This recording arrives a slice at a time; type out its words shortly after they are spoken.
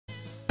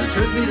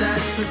Could be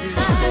that's the view.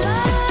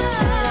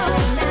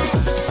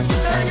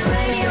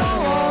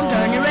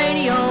 Turn your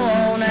radio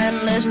on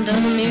and listen to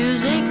the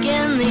music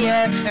in the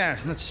air.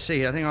 Yes, let's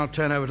see. I think I'll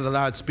turn over to the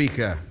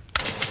loudspeaker.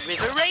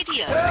 River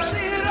Radio.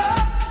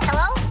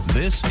 Hello?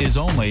 This is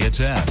only a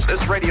test.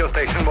 This radio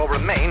station will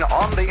remain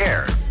on the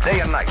air, day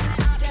and night.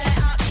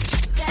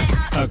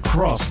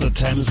 Across the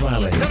Thames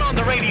Valley. Turn on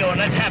the radio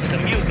and let's have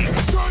some music.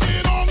 Turn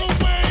it all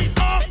the way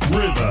up.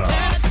 River.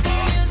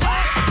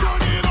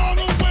 Turn it all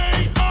the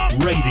way up.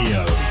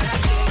 Radio.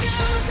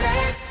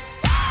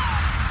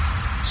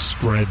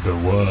 Spread the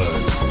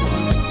word.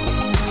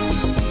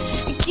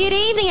 Good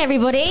evening,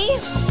 everybody.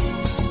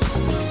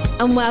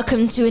 And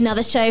welcome to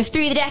another show of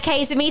Through the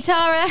Decades with me,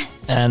 Tara.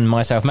 And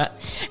myself, Matt.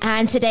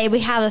 And today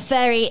we have a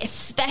very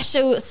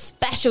special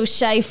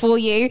show for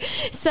you.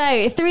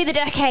 So, Through the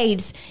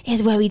Decades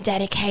is where we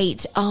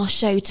dedicate our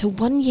show to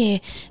 1 year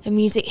of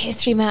music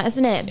history, Matt,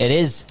 isn't it? It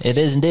is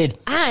indeed.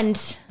 And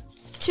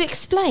to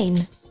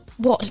explain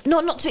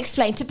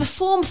to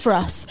perform for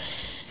us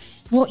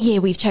what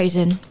year we've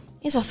chosen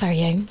is our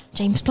very own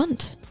James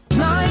Blunt.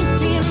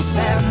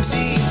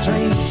 1973.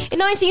 In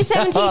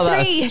 1973, Oh,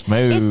 that's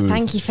smooth.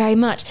 Thank you very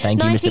much.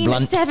 Thank you, Mr.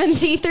 Blunt.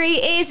 1973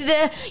 is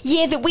the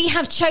year that we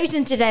have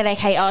chosen to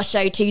dedicate our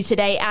show to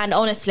today, and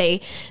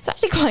honestly, it's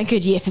actually quite a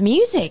good year for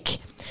music.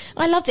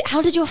 I loved it.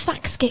 How did your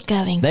facts get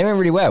going? They went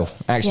really well,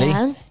 actually.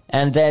 Yeah.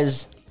 And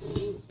there's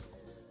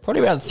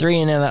probably about 3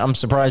 in there that I'm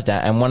surprised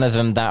at, and one of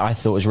them that I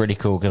thought was really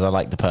cool because I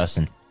like the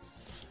person.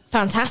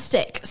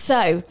 Fantastic.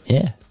 So,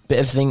 Yeah. Bit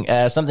of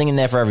something in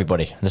there for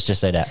everybody. Let's just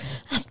say that.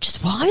 that's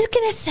just what I was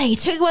going to say. You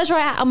took the words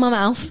right out of my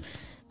mouth.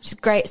 Which is a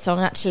great song,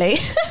 actually.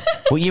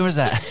 What year was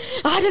that?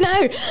 I don't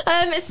know.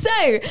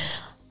 So,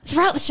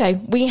 throughout the show,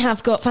 we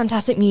have got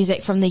fantastic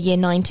music from the year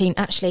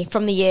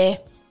 1973.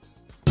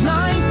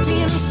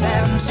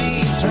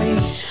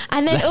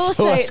 And then That's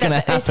also, what's gonna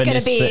it's happen going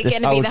to be this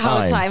the whole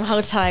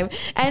whole time.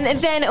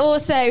 And then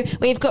also,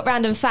 we've got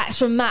random facts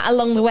from Matt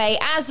along the way,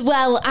 as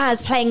well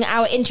as playing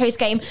our intros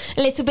game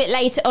a little bit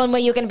later on, where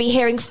you're going to be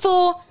hearing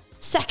 4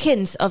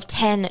 seconds of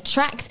 10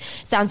 tracks.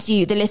 It's down to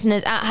you, the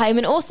listeners at home,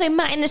 and also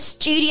Matt in the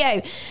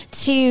studio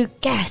to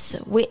guess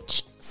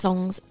which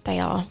songs they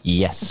are.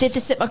 Yes. Did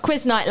this at my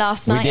quiz night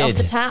last night off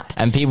the tap.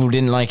 And people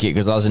didn't like it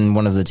because I was in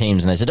one of the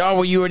teams and they said, "Oh,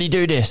 well, you already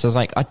do this." I was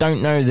like, I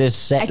don't know this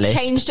set list. I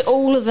changed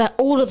all of the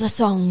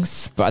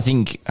songs. But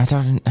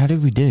how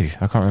did we do?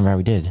 I can't remember how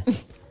we did.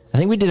 I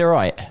think we did all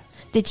right.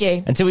 Did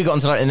you? Until we got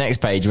onto the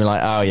next page, we were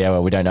like, oh yeah,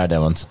 well, we don't know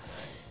them ones.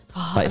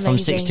 From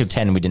amazing. 6 to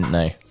 10, we didn't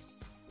know.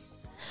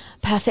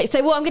 Perfect.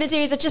 So what I'm going to do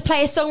is I'll just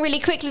play a song really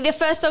quickly. The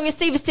first song is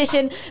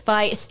Superstition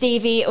by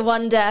Stevie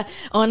Wonder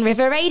on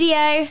River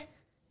Radio.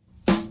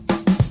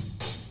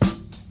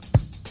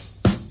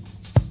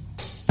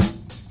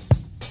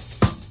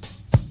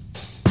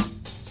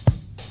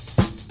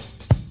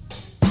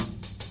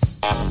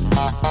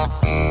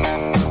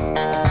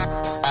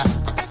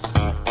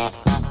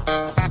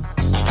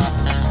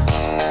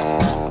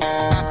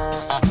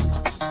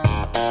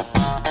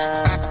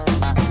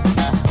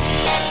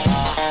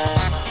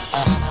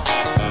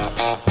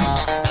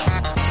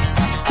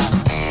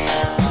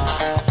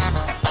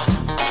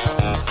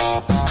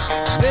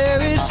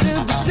 Very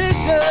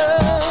superstitious.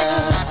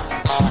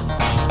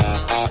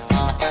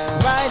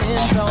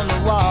 Writings on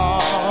the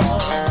wall.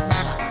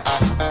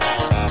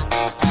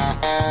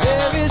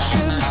 Very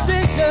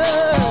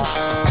superstitious.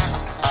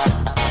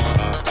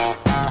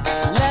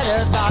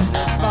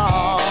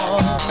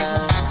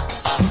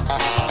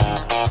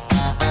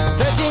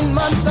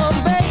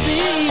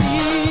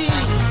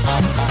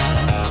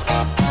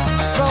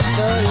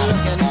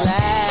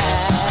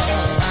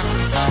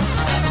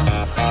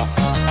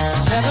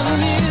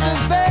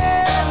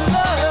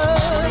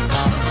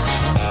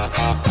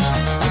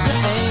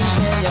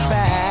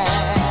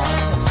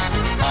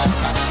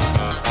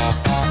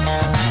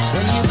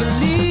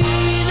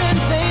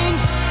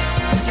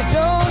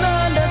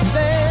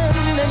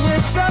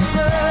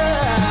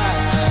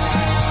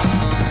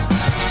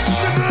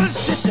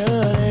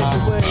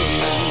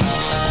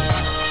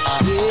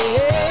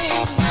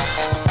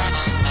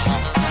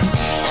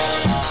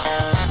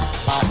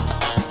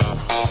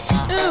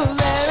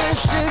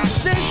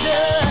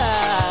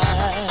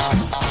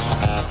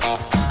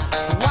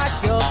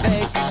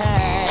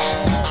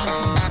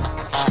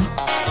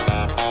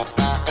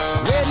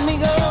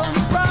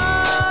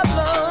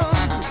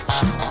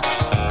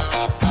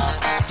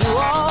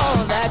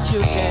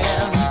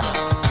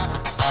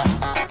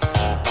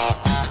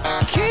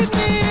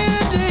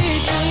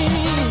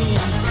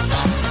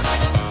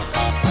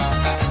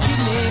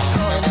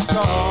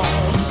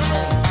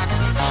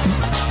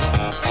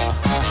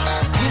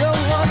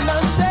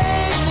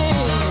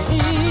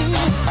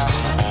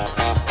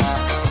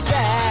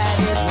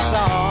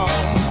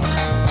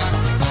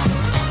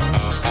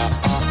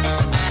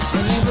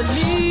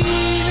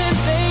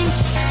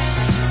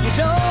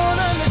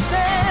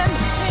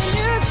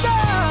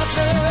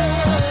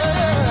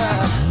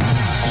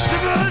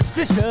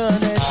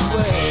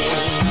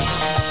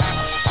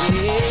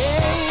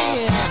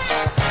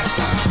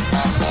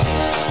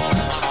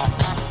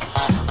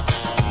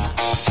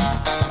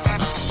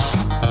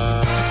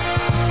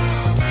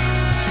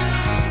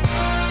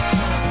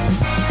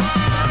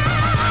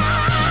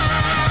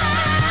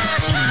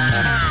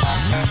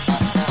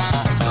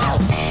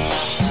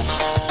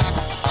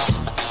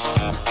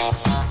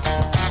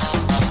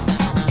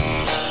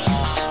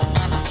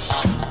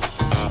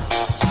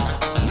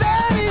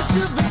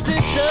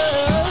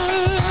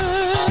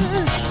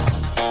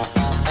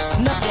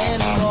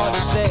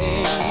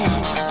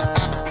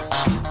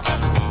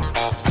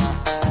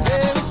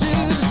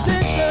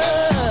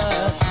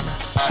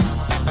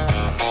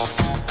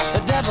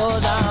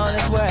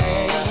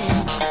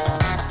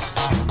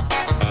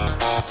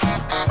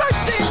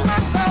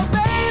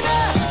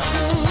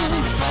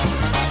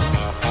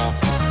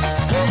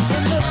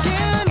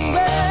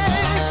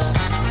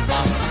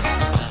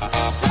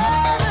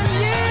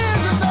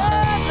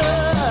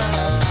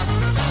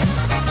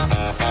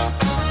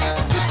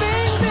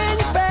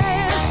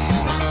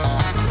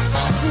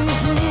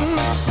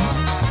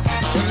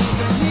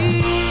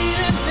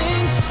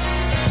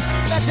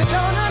 that you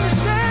don't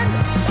understand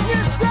and you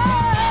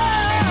suffer.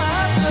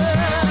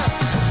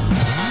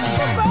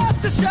 So fast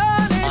to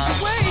shine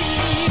it away.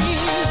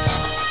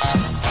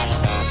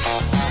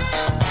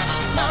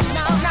 No,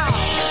 no, no.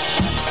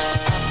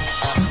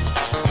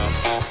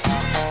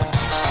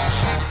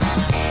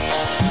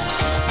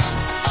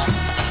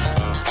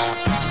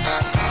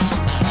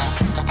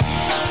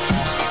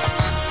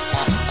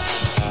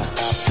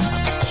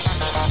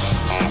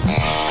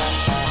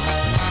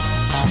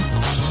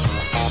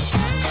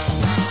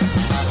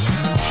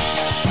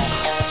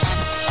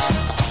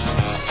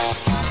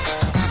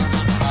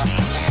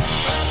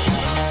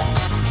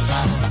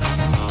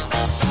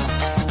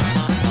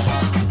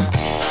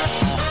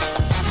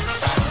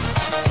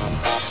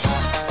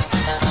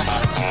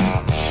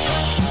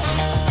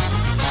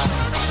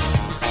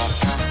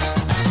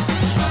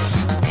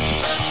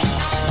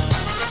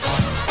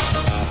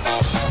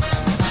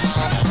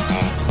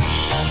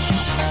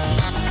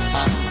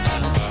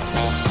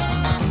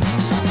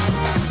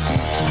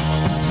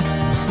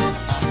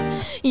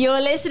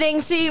 You're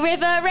listening to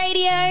River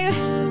Radio,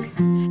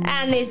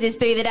 and this is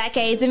Through the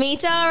Decades of me,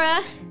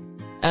 Tara.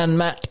 And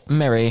Matt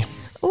Merry.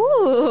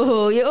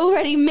 Ooh, you're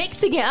already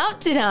mixing it up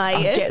tonight.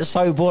 I get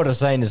so bored of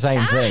saying the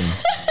same thing.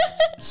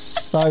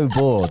 So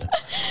bored.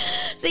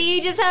 So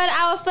you just heard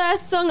our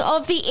first song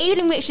of the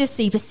evening, which is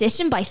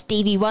Superstition by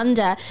Stevie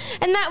Wonder,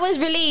 and that was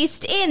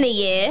released in the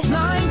year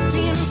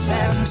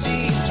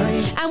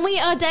 1973. and we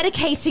are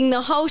dedicating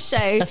the whole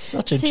show That's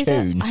such a to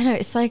tune. I know,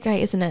 it's so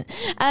great, isn't it?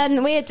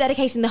 We are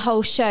dedicating the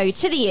whole show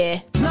to the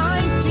year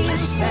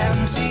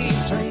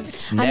 1973.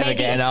 It's never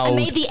getting I old.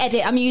 made the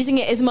edit. I'm using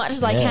it as much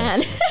as I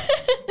can.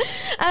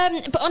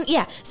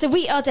 So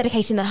we are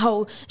dedicating the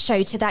whole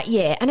show to that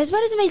year, and as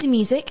well as amazing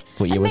music,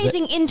 What year was it?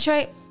 amazing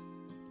intro. Do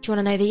you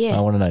want to know the year? I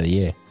want to know the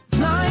year.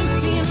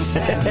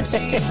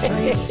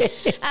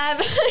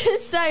 1973.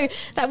 So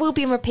that will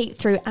be on repeat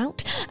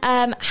throughout.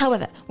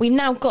 However, we've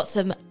now got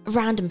some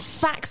random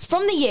facts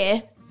from the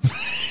year.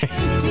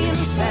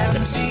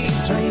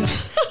 1973.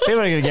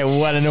 People are going to get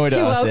well annoyed at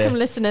You're us welcome, here.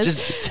 listeners.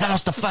 Just tell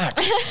us the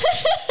facts.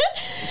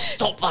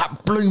 Stop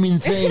that blooming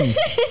thing.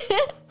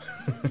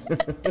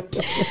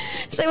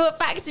 So what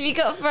facts have you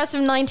got for us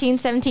from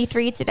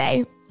 1973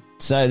 today?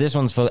 So this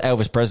one's for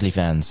Elvis Presley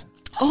fans.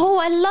 Oh,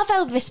 I love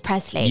Elvis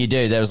Presley. You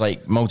do. There was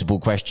like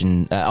multiple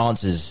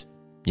answers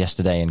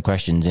yesterday and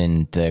questions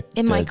in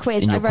my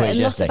quiz, in your I wrote quiz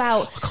a lot yesterday.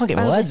 about. I can't get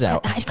my Elvis words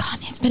out. I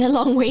can't. It's been a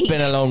long week. It's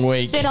been a long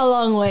week. It's been a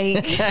long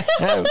week.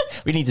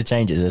 We need to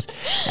change it. This.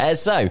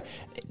 So,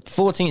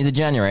 14th of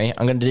January,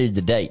 I'm going to do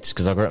the dates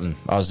because I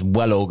was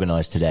well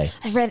organised today.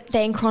 I've read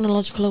they in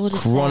chronological order.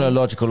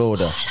 Chronological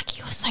order. Oh, look,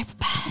 you were so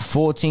prepared.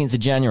 14th of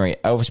January,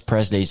 Elvis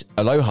Presley's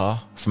Aloha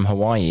from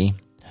Hawaii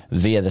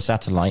via the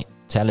satellite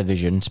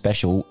television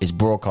special is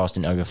broadcast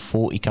in over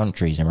 40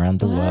 countries around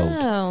the world.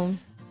 Wow.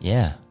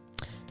 Yeah.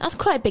 That's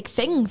quite a big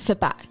thing for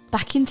back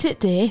into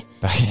it, dear.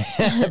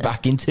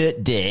 Back into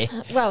it, dear.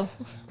 Well,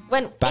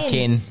 went Back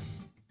in.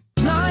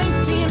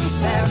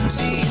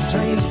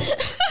 1973.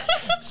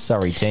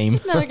 Sorry, team.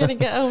 Now we're going to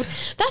get old.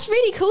 That's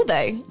really cool,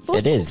 though. 40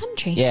 It is.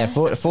 countries. Yeah,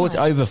 That's right.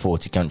 over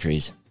 40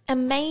 countries.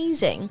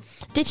 Amazing.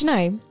 Did you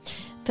know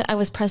that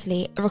Elvis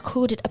Presley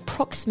recorded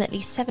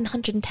approximately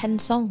 710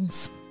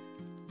 songs?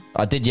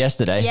 I did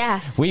yesterday.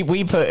 Yeah. We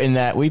put in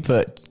that, we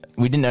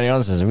didn't know the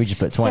answers, so we just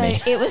put 20.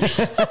 So it was.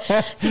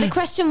 So the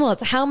question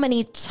was, how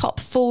many top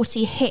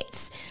 40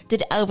 hits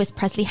did Elvis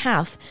Presley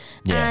have?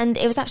 Yeah. And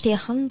it was actually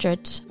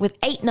 100 with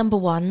 8 number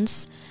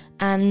ones,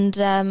 and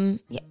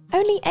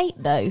only 8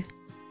 though.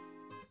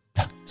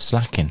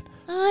 Slacking.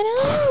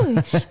 I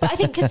know, but I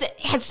think because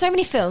he had so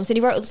many films, and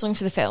he wrote all the songs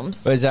for the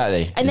films.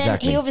 Exactly. And then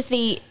exactly. he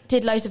obviously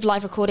did loads of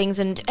live recordings,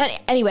 and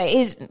anyway,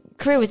 his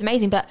career was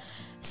amazing. But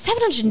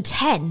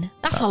 710,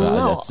 that's a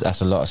lot.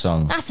 That's a lot of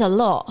songs. That's a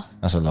lot.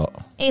 That's a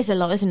lot. It is a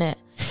lot, isn't it?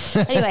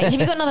 Anyway, have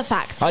you got another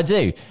fact? I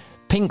do.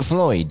 Pink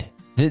Floyd.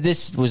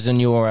 This was on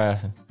your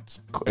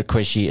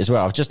quiz sheet as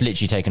well. I've just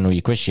literally taken all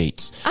your quiz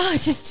sheets. Oh,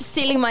 just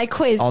stealing my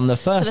quiz On the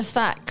first, for the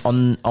facts.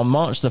 On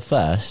March the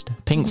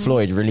 1st, Pink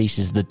Floyd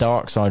releases The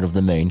Dark Side of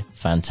the Moon.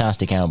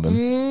 Fantastic album.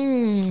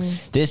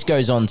 This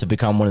goes on to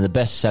become one of the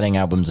best-selling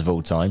albums of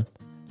all time.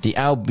 The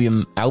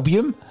album?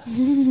 The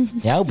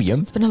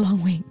album? It's been a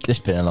long week. It's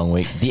been a long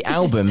week. The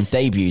album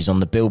debuts on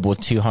the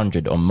Billboard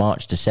 200 on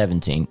March the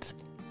 17th,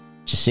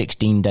 just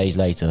 16 days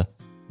later,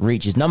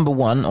 reaches number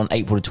 1 on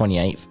April the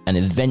 28th, and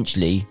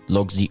eventually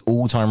logs the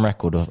all-time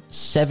record of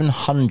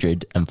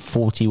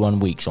 741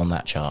 weeks on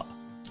that chart.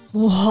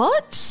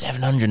 What?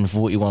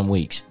 741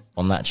 weeks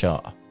on that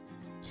chart.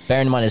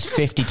 Bearing in mind there's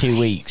 52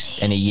 weeks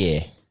in a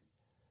year.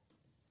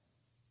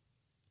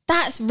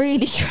 That's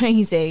really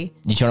crazy.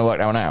 You trying to work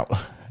that one out?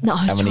 No,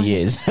 I was How many trying-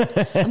 years?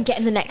 I'm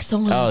getting the next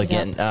song.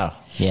 loaded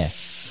up. Yeah.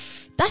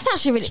 That's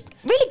actually really,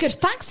 really good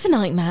facts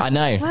tonight, Matt. I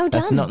know. Well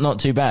That's done. not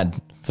too bad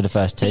for the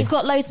first two. You've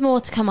got loads more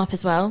to come up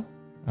as well.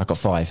 I've got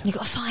 5. You've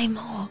got 5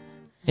 more.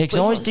 Yeah, because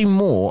I always do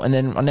more, and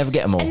then I never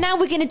get them all. And now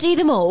we're going to do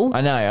them all. I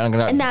know. I'm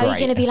gonna. And now you're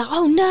going to be like,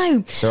 oh no.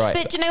 It's all right.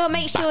 But do you know what?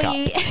 Make Back sure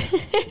you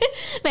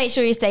make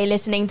sure you stay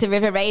listening to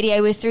River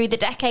Radio with Through the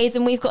Decades,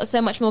 and we've got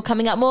so much more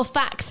coming up. More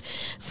facts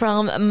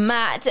from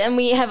Matt, and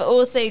we have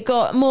also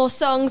got more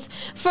songs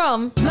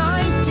from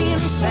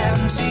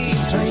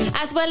 1973.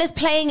 as well as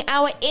playing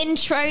our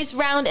intros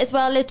round as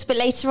well a little bit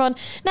later on.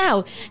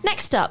 Now,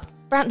 next up,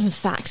 random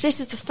fact. This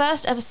is the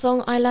first ever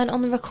song I learned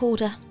on the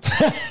recorder.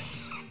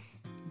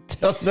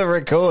 on the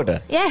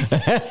recorder. Yes.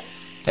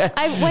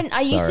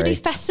 I used to do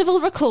festival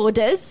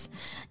recorders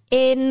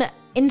in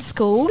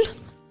school.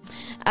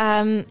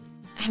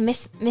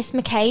 Miss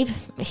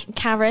McCabe,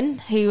 Karen,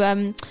 who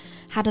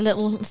had a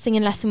little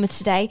singing lesson with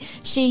today,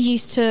 she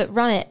used to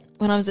run it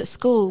when I was at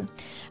school.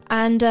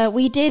 And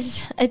we did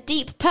a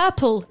Deep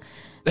Purple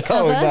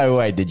cover. Oh, no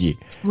way, did you?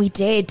 We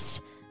did.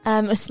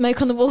 A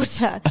Smoke on the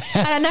Water.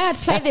 And I know how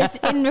to play this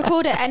in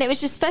recorder, and it was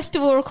just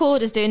festival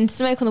recorders doing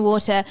Smoke on the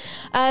Water.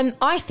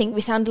 I think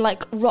we sounded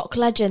like rock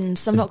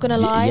legends, I'm not going to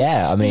lie.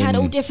 Yeah, I mean... We had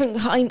all different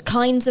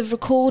kinds of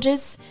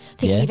recorders. I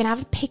think we even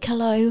have a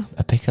piccolo.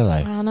 A piccolo?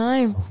 I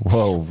know.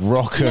 Whoa,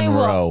 rock and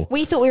roll.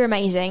 We thought we were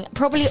amazing.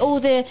 Probably all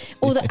the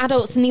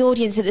adults in the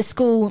audience at the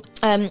school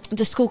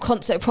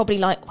concert are probably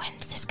like,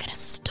 when's this going to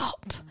stop?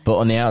 But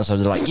on the outside,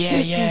 they're like,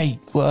 yeah,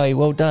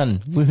 well done,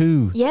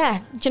 woohoo. Yeah.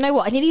 Do you know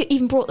what? I nearly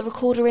even brought the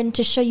recorder in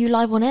to show you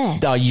live on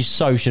air. Oh, you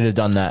so should have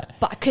done that.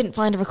 But I couldn't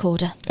find a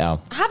recorder. Oh.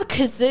 I have a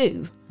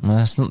kazoo. Well,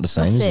 that's not the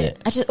same, is it?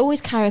 I just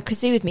always carry a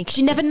kazoo with me because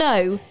you never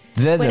know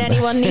when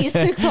anyone needs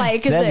to play a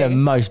kazoo. They're the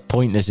most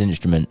pointless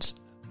instruments.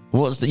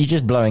 You're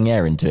just blowing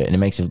air into it and it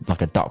makes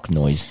like a duck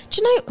noise.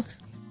 Do you know...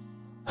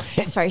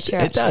 It's very true,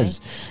 actually. It does.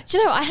 Do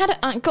you know,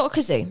 I got a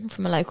kazoo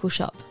from a local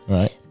shop.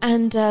 Right.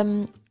 And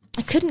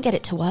I couldn't get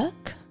it to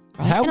work.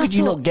 Right? How and could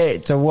you not get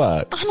it to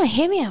work? Oh, no,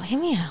 hear me out.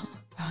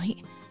 Right.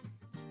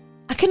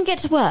 I couldn't get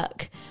to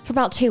work for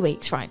about 2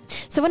 weeks, right?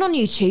 So I went on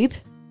YouTube,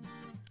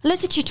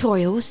 looked at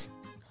tutorials,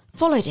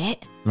 followed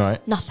it.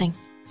 Right. Nothing.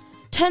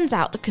 Turns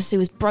out the kazoo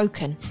was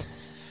broken.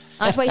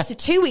 I'd wasted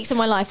 2 weeks of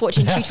my life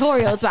watching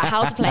tutorials about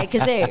how to play a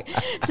kazoo.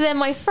 So then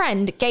my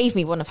friend gave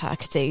me one of her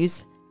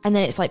kazoos, and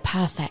then it's like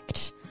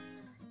perfect.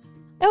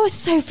 It was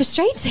so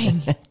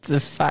frustrating. The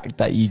fact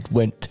that you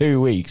went 2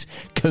 weeks,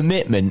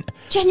 commitment.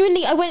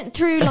 Genuinely, I went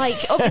through like,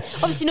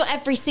 obviously not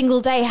every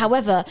single day.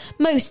 However,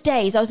 most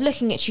days I was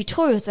looking at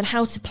tutorials on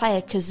how to play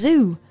a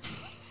kazoo.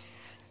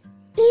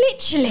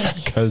 Literally.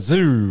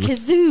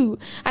 Kazoo.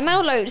 I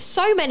now know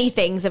so many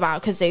things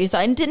about kazoos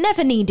that I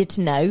never needed to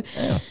know.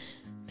 Yeah.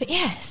 But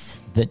yes.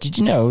 Did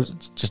you know,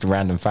 just a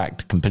random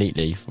fact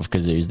completely of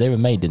kazoos, they were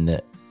made in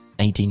the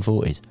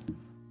 1840s.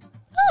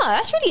 Oh,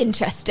 that's really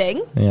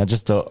interesting. Yeah,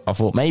 I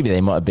thought maybe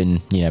they might have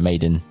been,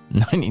 made in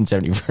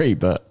 1973,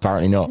 but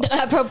apparently not.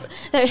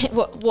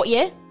 What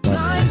year?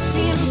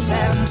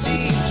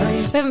 1973.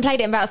 We haven't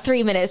played it in about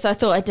 3 minutes, so I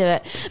thought I'd do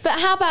it. But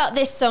how about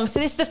this song? So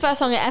this is the first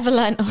song I ever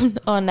learned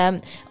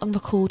on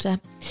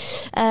recorder.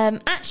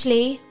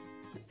 Actually...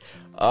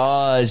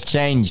 Oh, it's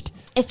changed.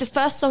 It's the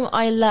first song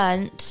I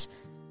learnt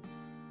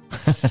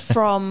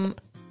from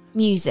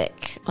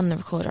music on the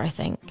recorder, I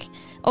think.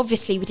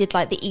 Obviously, we did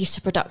like the Easter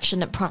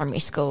production at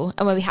primary school,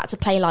 and where we had to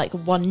play like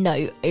one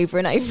note over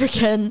and over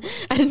again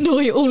and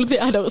annoy all of the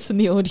adults in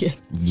the audience.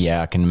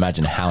 Yeah, I can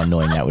imagine how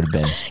annoying that would have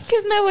been.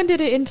 Because no one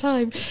did it in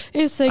time.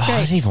 It was so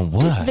great. It's even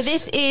worse. But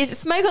this is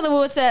Smoke on the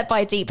Water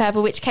by Deep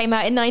Purple, which came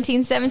out in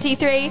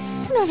 1973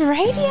 on River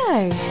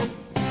Radio.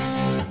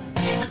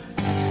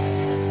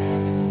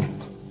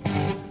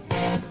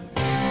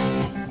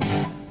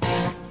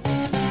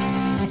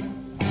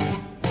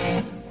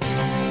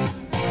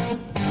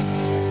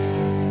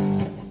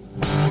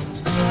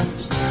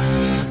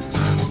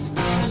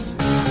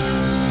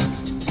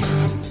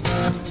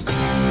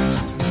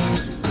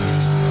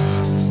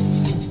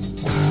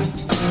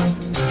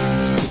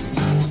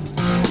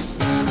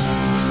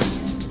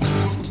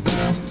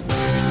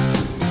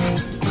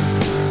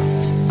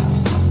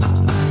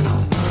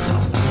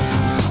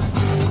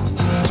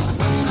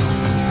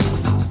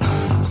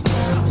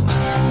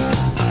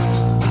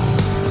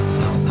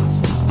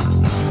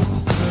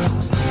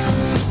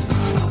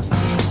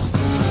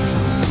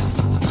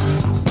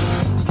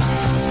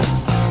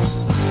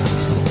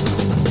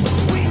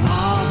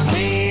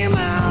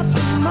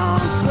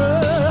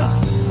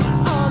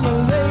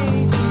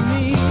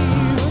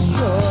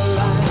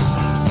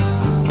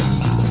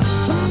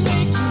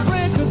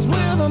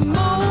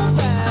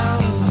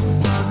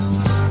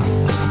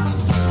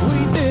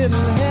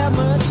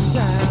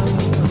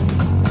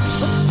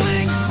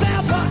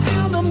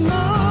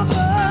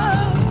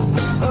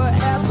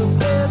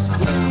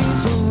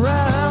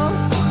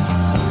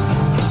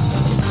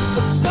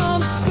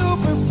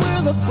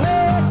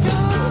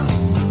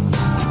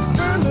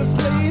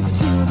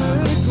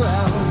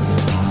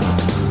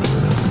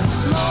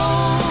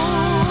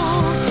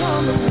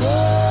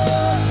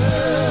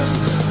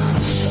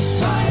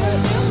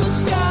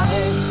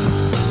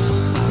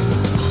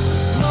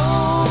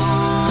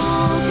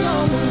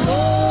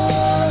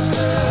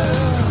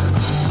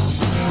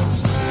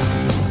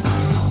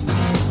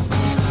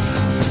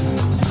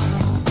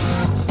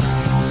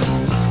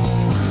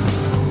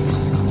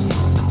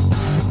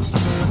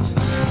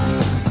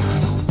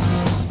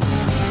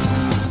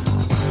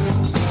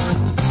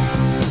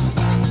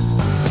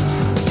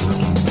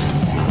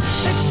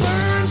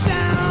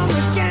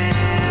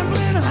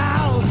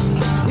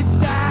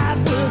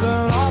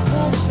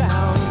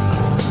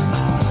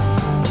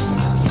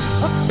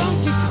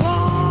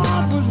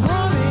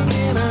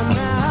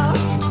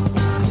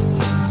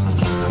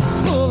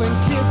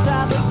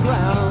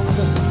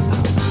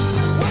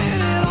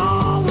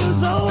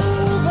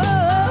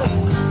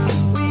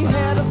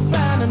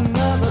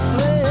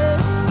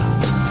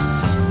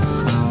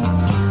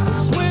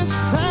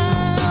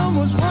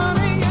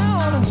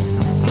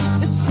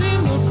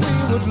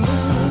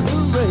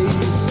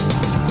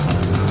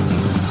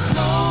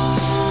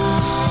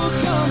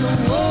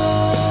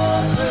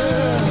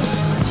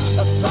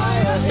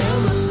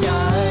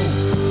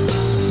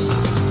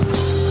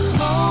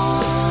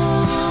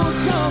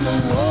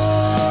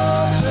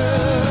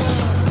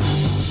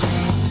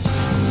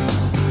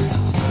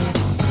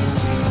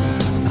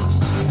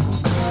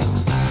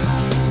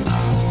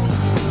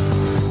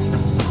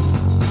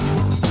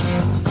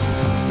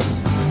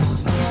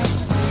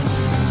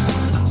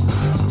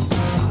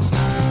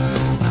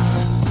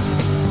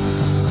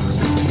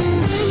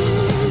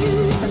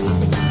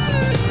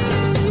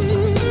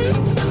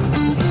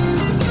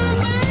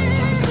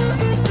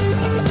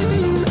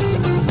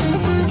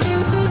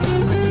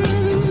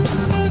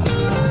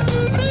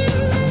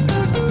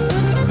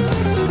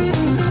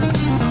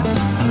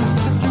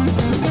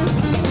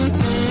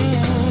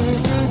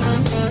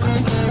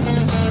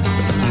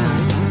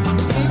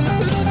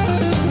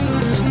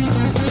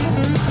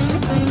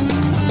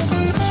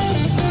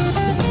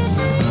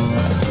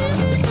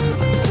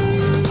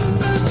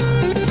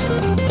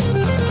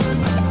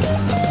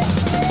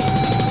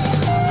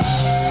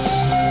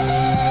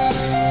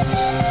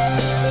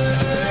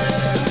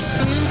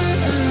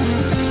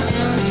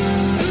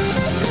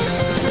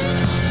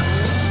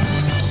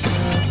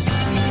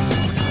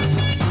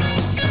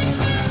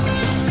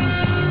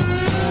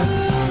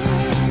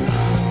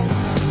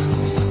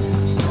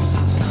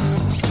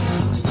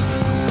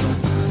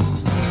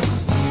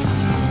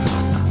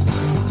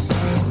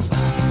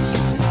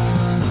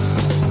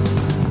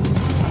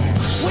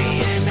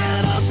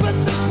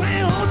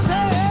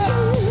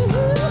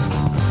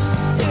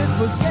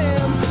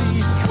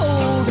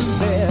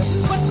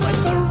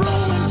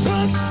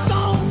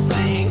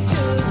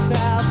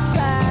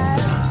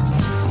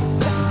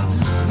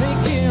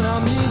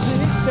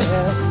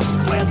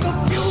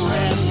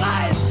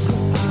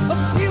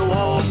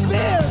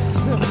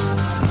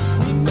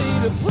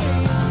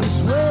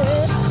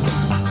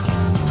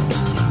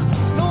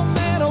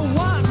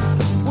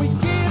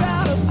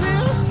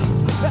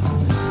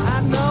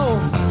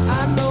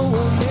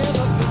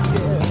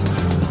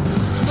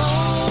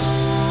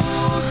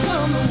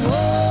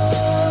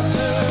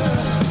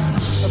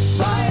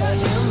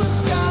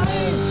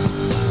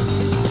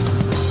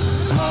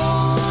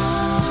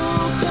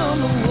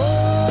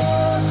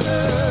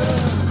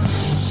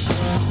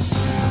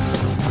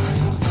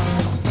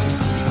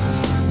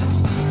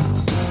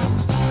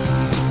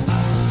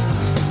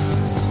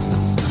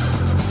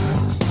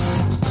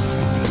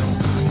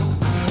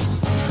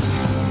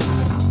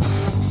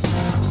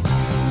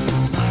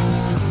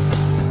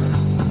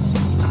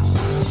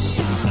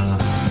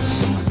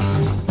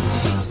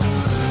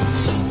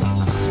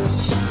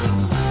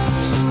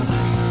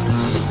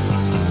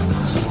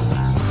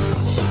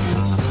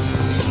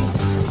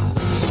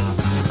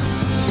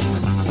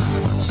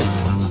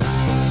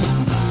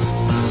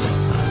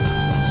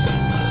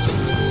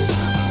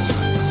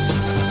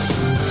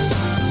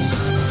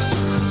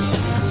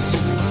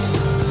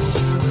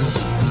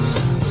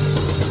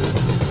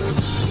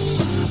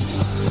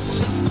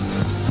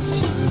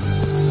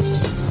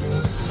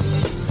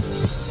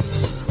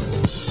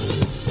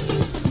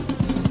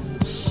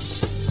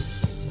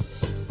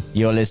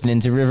 You're listening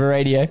to River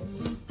Radio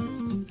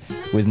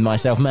with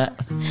myself, Matt.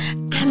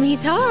 And me,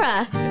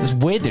 Tara. It's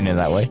weird doing it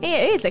that way.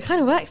 It is. It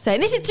kind of works though.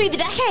 This is Through the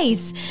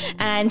Decades.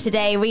 And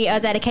today we are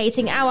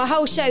dedicating our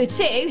whole show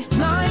to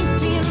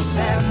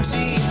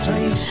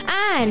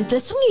 1973. And the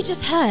song you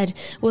just heard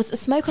was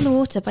Smoke on the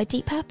Water by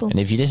Deep Purple. And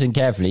if you listen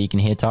carefully, you can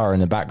hear Tara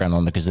in the background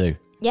on the kazoo.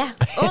 Yeah,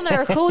 on the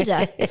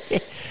recorder.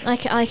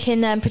 I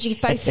can produce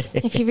both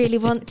if you really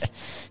want.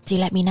 Do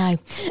let me know.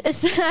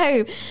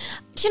 So,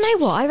 do you know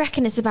what? I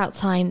reckon it's about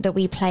time that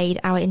we played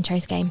our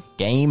intros game.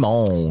 Game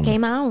on.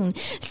 Game on.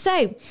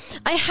 So,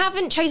 I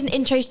haven't chosen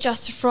intros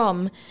just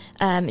from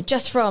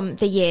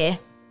the year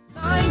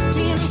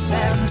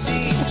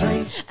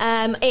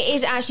 1973. It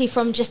is actually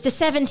from just the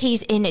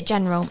 70s in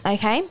general,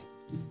 okay?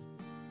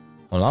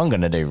 Well, I'm going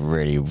to do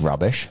really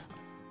rubbish.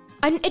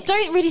 I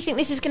don't really think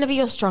this is going to be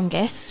your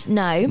strongest.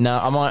 No. No,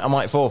 I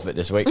might forfeit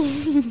this week.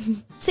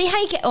 See how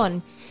you get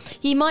on.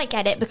 You might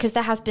get it because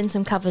there has been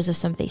some covers of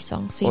some of these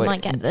songs, so you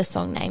might get the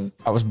song name.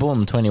 I was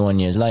born 21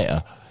 years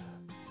later.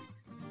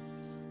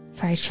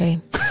 Very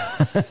true.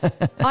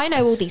 I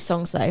know all these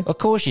songs though. Of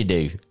course you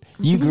do.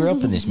 You grew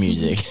up in this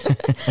music. I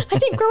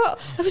didn't grow up.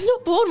 I was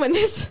not born when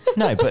this.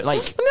 No, but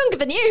like I'm younger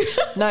than you.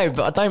 No,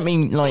 but I don't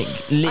mean like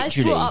literally. I was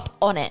brought up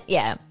on it.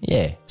 Yeah.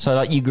 Yeah. So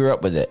like you grew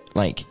up with it,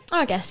 like.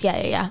 I guess.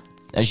 Yeah.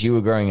 As you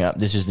were growing up,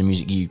 this was the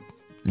music you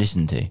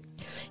listened to.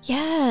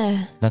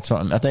 Yeah. That's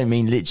what I don't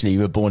mean literally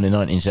you were born in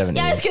 1970.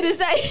 Yeah, I was going to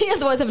say,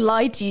 otherwise I've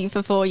lied to you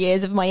for 4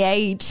 years of my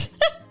age.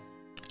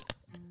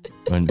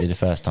 Wouldn't be the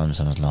first time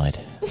someone's lied.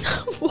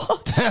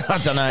 What? I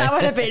don't know. That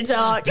would have been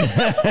dark.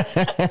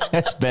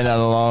 It's been a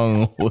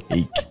long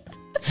week.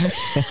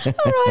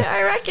 All right,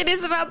 I reckon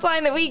it's about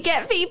time that we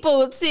get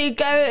people to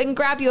go and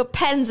grab your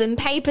pens and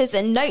papers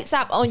and notes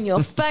app on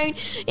your phone.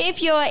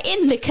 If you're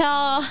in the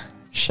car...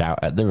 Shout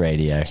at the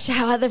radio.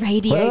 Shout at the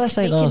radio. What did I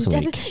say last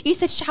week? You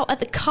said shout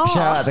at the car.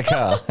 Shout at the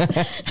car.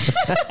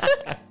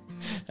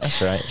 That's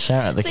right.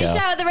 Shout at the car. So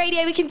shout at the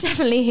radio. We can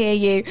definitely hear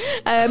you.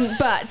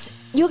 But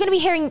you're going to be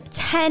hearing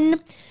 10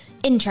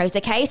 intros,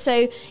 okay?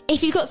 So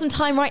if you've got some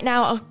time right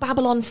now, I'll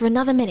babble on for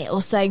another minute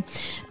or so.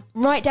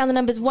 Write down the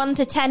numbers 1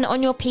 to 10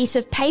 on your piece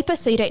of paper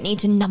so you don't need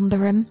to number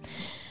them.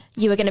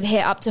 You are going to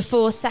hear up to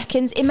 4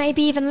 seconds. It may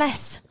be even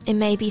less. It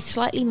may be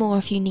slightly more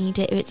if you need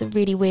it, if it's a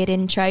really weird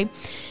intro.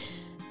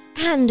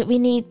 And we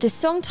need the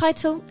song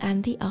title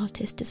and the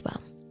artist as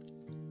well.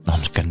 I'm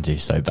going to do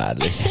so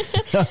badly.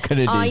 I'm going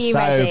to do so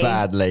ready?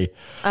 badly.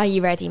 Are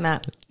you ready,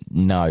 Matt?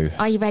 No.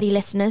 Are you ready,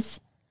 listeners?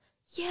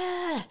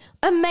 Yeah.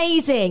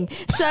 Amazing.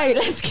 So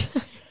let's go.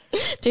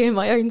 Doing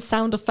my own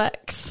sound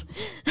effects.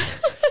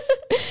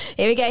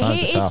 Here we go. Times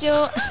Here is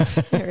your...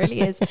 It really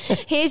is.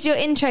 Here's your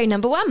intro,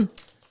 number 1.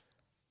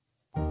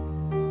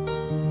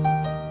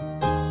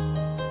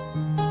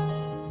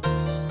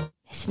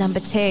 This is number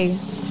 2.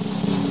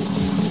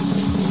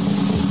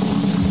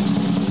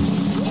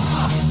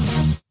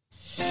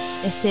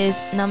 This is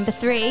number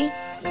 3.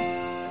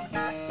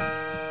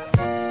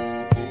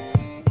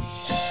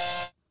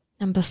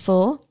 Number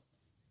 4.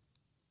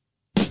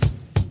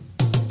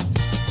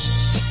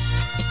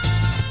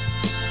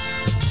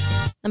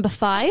 Number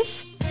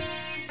 5.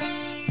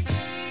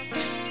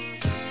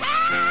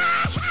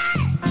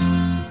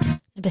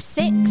 Number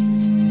 6.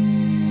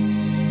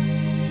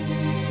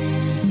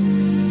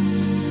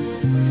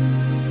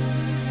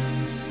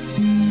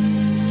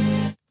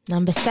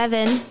 Number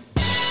 7.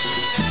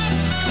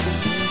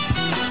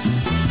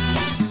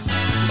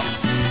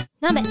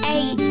 Number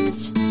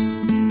 8.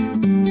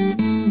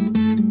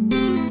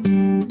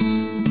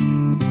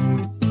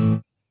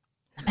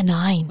 Number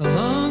 9.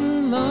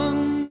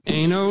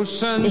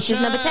 This is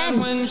number 10.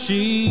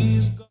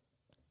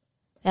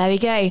 There we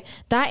go.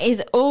 That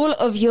is all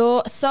of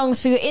your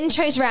songs for your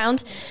intros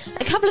round.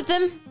 A couple of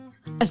them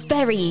are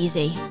very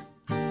easy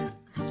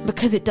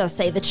because it does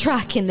say the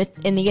track in the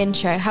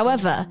intro.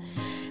 However,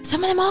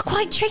 some of them are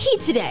quite tricky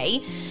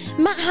today.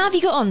 Matt, how have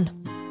you got on?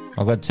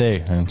 I've got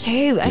 2.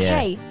 2,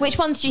 okay. Yeah. Which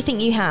ones do you think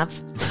you have?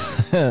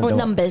 Or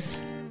numbers?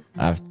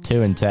 I have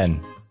 2 and 10.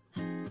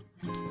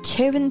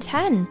 2 and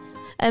 10.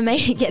 And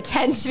maybe get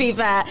 10 to be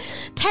fair.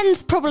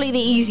 10's probably the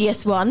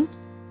easiest one.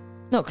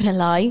 Not going to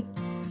lie.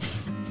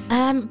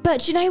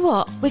 But do you know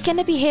what? We're going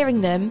to be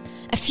hearing them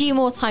a few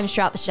more times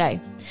throughout the show.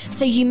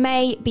 So you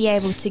may be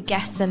able to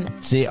guess them.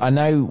 See, I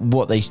know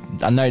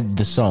I know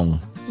the song.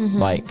 Mm-hmm.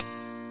 Like,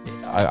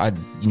 I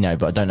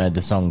but I don't know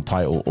the song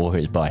title or who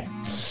it's by.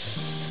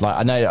 Like,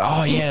 I know,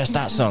 oh yeah, that's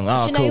that song.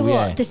 Oh, do you cool, know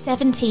what? yeah. The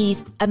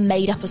 70s are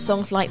made up of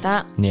songs like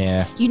that.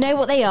 Yeah. You know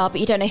what they are, but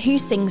you don't know who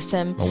sings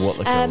them. Or what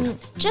they're called.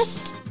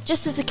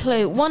 Just as a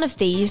clue, one of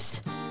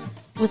these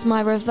was my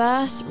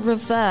reverse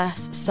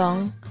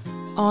song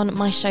on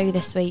my show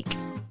this week.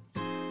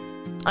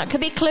 That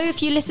could be a clue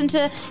if you listen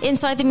to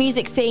Inside the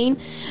Music Scene.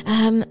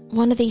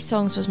 One of these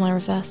songs was my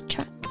reverse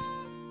track.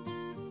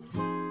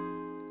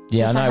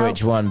 Yeah, Does I that know help?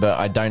 which one, but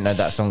I don't know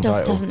that song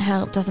title. Doesn't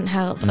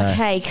help. No.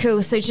 Okay,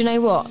 cool. So do you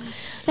know what?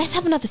 Let's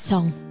have another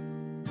song.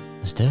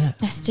 Let's do it.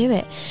 Let's do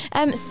it.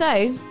 So,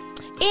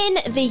 in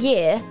the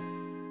year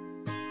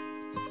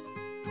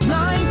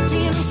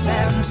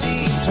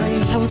 1973.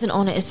 I wasn't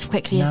on it as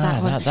quickly as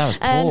that one. That was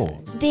poor.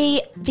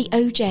 The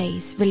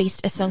OJs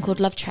released a song called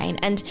Love Train,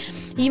 and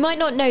you might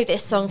not know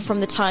this song from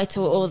the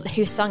title or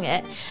who sung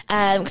it,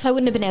 because I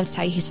wouldn't have been able to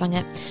tell you who sung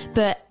it,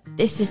 but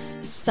this is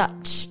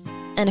such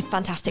a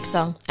fantastic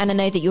song, and I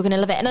know that you're going to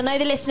love it, and I know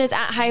the listeners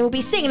at home will be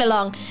singing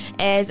along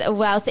as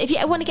well. So if you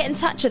want to get in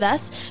touch with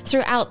us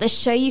throughout the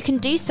show, you can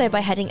do so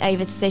by heading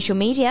over to social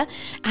media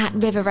at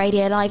River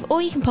Radio Live,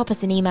 or you can pop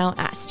us an email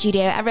at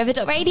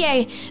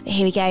studio@river.radio. But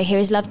here we go, here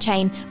is Love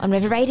Chain on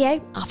River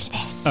Radio after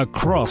this.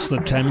 Across the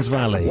Thames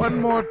Valley.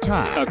 One more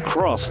time.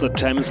 Across the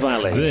Thames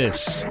Valley.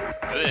 This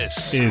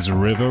is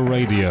River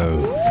Radio.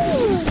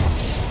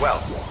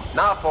 Well,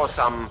 now for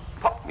some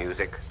pop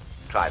music.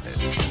 Try this.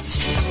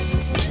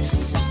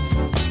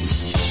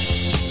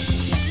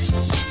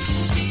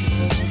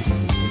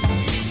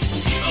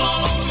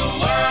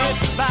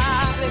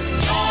 Everybody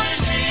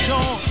join in.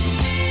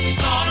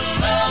 Start a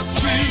love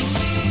train.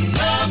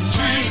 Love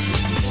train.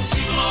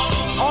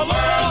 All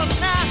over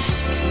now.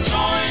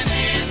 Join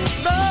in.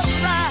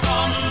 Love ride.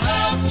 Start a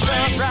love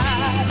train.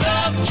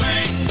 Love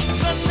train.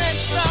 The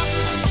next stop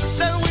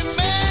that we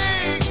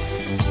make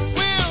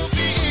will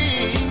be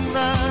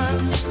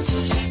England.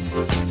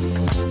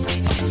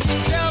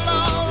 Tell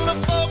all the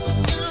folks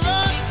in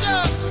Russia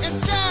and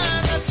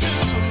China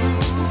too.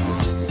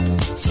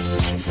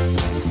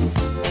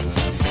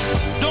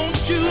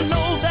 Don't you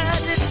know that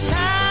it's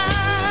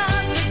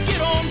time to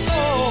get on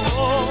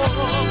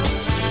board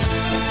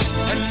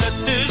and let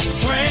this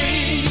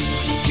train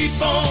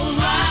keep on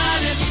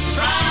riding,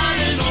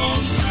 riding on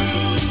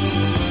through.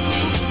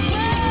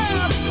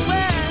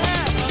 Well,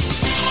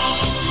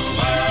 all the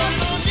world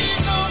don't need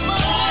no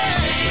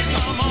money.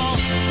 Come on,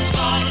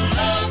 start a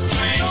love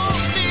train.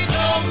 Don't need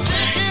no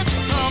tickets.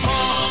 Come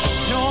on,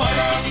 join,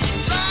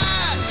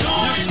 ride,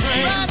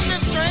 ride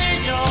this train,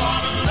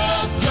 y'all.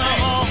 Love train,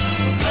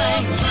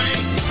 love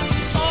train.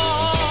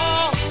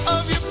 All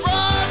of your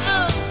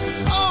brothers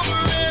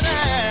over in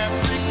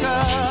Africa.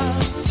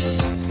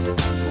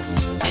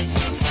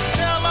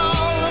 Tell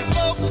all the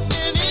folks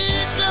in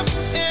Egypt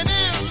and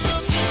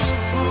Israel too.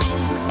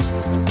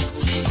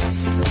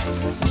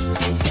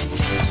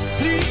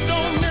 Please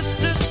don't miss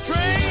this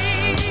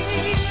train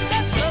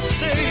at the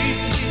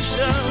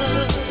station.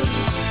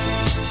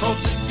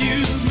 'Cause if you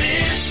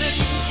miss it,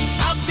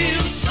 I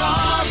feel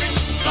sorry,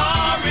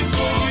 sorry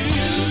for you.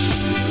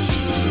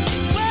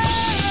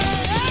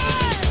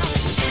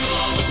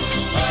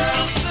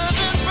 Sisters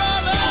and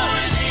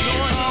brothers,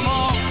 come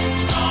on,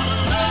 start a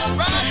love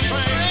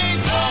train,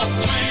 love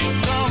train,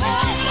 come on.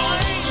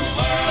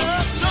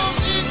 Don't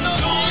need no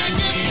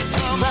ticket,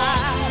 come on,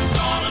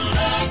 start a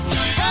love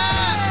train,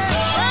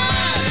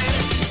 ride.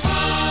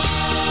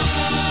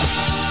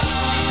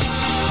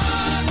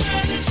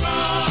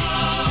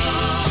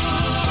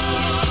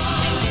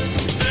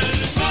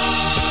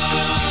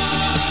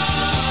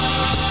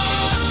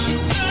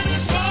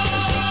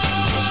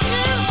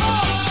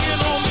 Get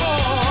on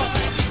board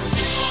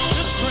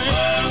this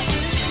train.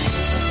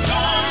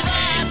 Join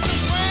in the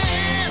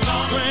train,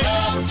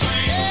 love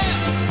train,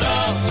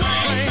 love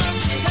train.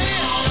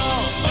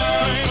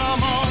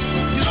 Come on,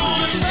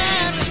 join in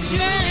the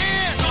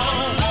train,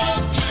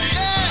 love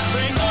train.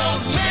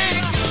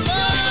 Make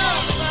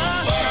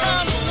love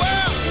around the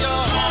world,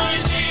 y'all.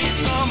 Join in,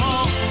 come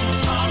on,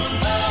 start a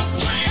love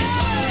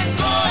train.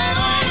 Going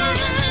over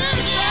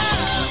India,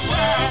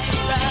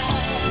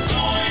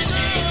 join in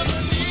the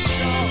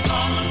needle,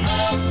 start a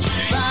love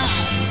train.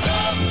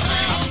 Love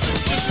train,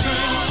 this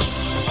train,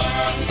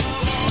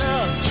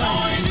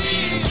 join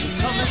in,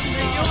 coming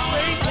in your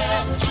way,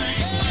 love train.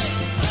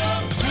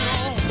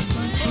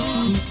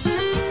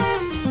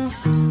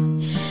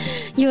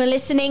 You are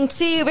listening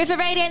to River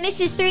Radio, and this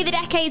is Through the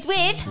Decades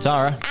with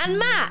Tara. and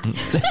Matt.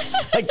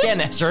 Again,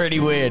 that's really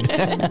weird.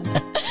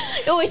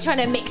 Always trying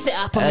to mix it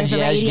up on As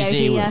River you Radio can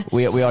see, here.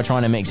 we are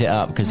trying to mix it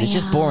up because it's We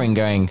just are. boring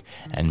going,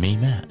 and me,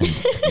 Matt, and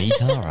me,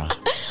 Tara.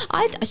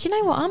 Do you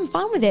know what? I'm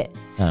fine with it.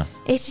 Oh.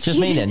 It's Just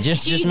me then,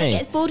 just you that me.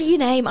 gets bored of your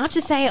name. I have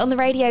to say it on the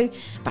radio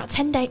about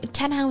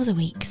 10 hours a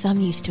week, so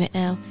I'm used to it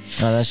now.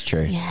 Oh, that's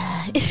true.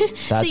 Yeah. So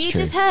That's you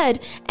true. just heard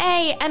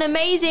an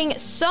amazing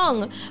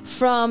song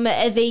from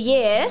the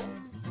year.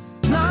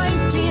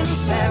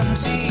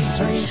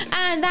 1973.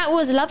 And that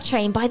was Love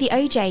Train by the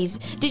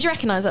OJs. Did you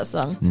recognise that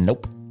song?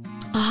 Nope.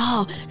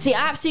 Oh, see,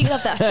 I absolutely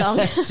love that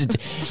song.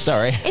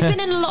 Sorry. It's been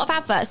in a lot of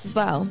adverts as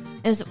well,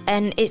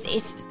 and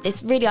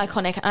it's really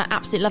iconic. I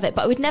absolutely love it.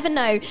 But I would never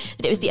know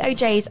that it was the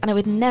OJs, and I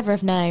would never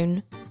have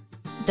known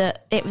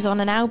that it was on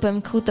an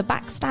album called The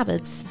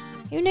Backstabbers.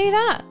 Who knew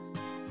that?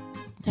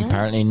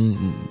 Apparently.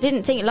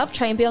 Didn't think Love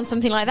Train would be on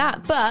something like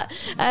that, but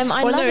I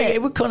love it.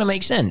 It would kind of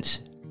make sense.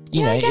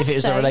 You Yeah, know, I if guess it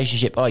was so. a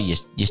relationship,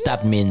 you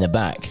stabbed me in the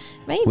back.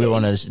 Maybe. We were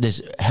on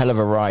this hell of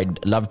a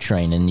ride, love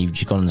train, and you've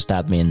just gone and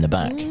stabbed me in the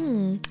back.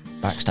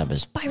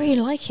 Backstabbers. But I really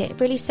like it.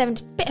 Really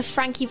 70s, bit of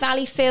Frankie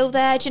Valli feel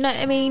there. Do you know what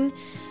I mean?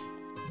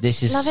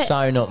 This is Love it.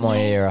 so not my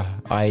era.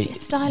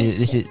 It's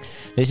stylistic.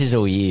 This is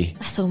all you.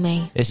 That's all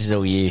me. This is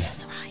all you.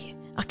 That's all right.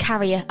 I'll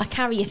carry you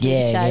through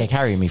the show. Yeah,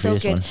 carry me It's through all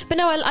this good. one. But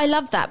no, I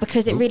love that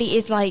because it really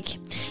is like,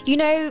 you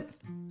know,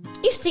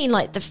 you've seen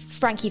like the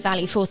Frankie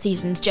Valli, Four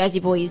Seasons, Jersey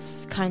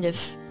Boys kind of.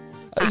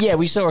 Yeah,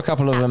 we saw a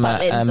couple of them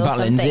at Butlins or Butlins.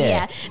 something.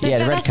 Yeah, The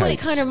Red that's what it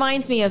Coats. kind of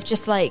reminds me of.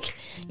 Just like,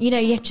 you know,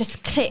 you have to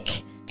just click,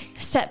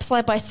 step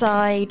side by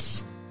side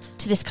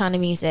to this kind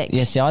of music.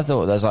 Yeah, see, I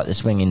thought that was like the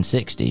swinging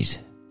 60s.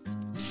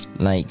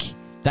 Like,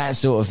 that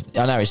sort of...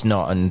 I know it's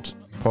not, and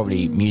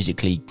probably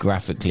musically,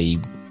 graphically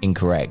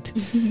incorrect.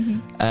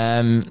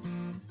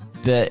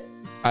 But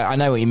I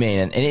know what you mean,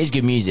 and it is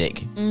good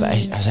music, but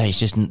I say it's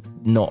just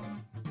not...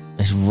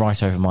 It's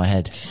right over my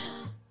head.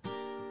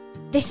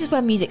 This is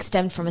where music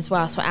stemmed from as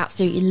well, so I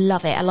absolutely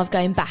love it. I love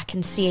going back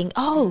and seeing,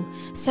 oh,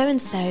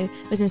 so-and-so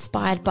was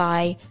inspired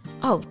by,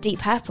 Deep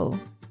Purple.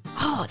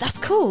 Oh, that's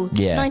cool.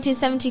 Yeah.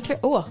 1973.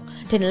 Oh, I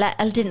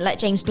didn't let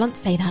James Blunt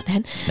say that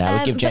then. No,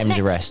 we'll give but James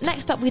a rest.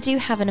 Next up, we do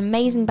have an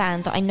amazing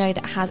band that I know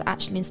that has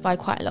actually inspired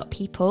quite a lot of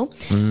people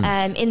in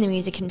the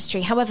music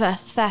industry. However,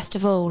 first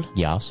of all,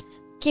 Yes.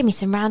 give me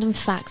some random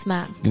facts,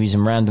 Matt. Give you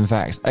some random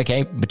facts.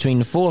 Okay, between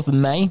the 4th of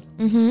May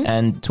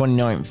and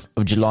 29th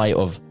of July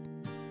of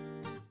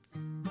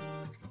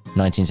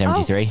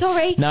 1973. Oh,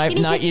 sorry. No, You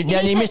need you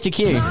to- missed a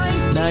cue. No.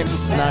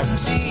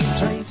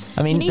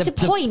 I mean, You need to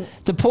point.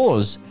 The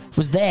pause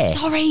was there.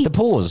 Sorry. The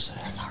pause.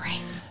 Sorry.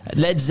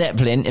 Led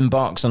Zeppelin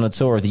embarks on a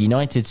tour of the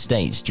United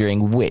States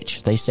during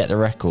which they set the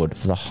record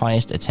for the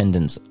highest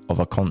attendance of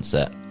a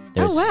concert.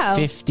 There was wow.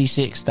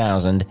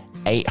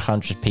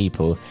 56,800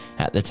 people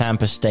at the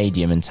Tampa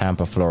Stadium in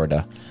Tampa,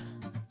 Florida.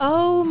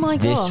 Oh my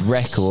gosh. This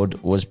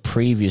record was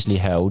previously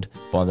held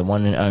by the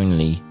one and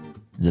only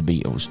The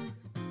Beatles.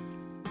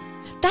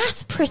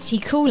 That's pretty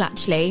cool,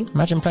 actually.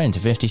 Imagine playing to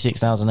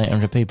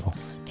 56,800 people.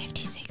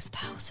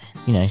 56,000.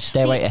 You know,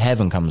 Stairway to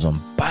Heaven comes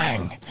on.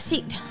 Bang!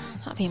 See,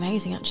 that'd be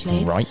amazing,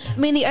 actually. Right. I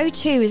mean, the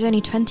O2 is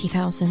only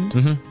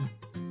 20,000.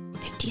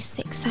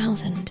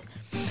 56,000.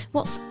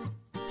 So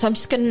I'm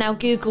just going to now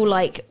Google,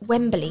 like,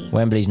 Wembley.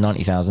 Wembley's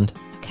 90,000.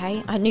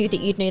 Okay, I knew that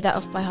you'd know that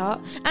off by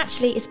heart.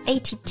 Actually, it's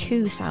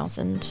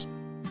 82,000.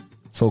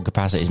 Full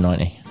capacity is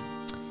 90.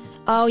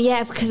 Oh,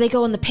 yeah, because they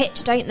go on the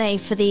pitch, don't they,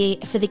 for the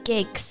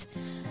gigs.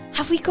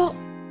 Have we got...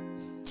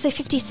 So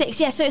 56.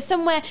 Yeah, so it's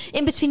somewhere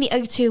in between the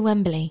O2 and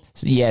Wembley.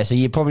 So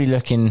you're probably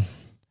looking...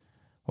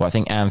 Well, I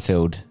think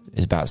Anfield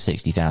is about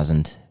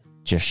 60,000.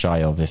 Just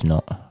shy of, if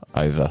not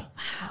over.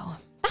 Wow.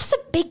 That's a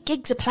big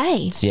gig to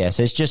play. So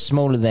it's just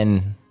smaller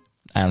than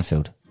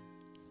Anfield.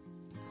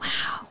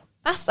 Wow.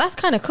 That's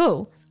kind of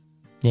cool.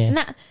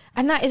 Yeah.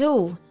 And that is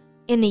all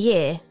in the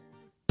year.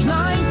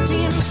 Trying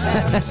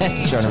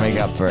to make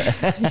up for it.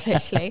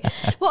 Literally.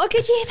 What a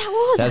good year that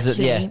was,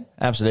 actually. Yeah,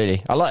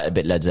 absolutely. I like a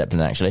bit Led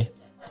Zeppelin, actually.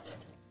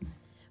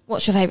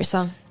 What's your favourite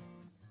song?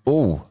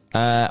 Oh,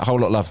 Whole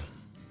Lot of Love.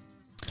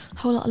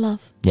 Whole Lot of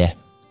Love. Yeah.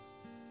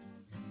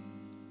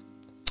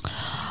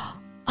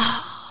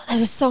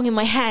 There's a song in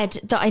my head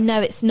that I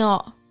know it's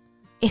not.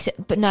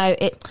 But no,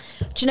 do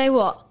you know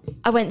what?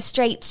 I went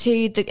straight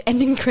to the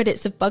ending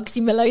credits of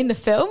Bugsy Malone, the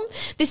film.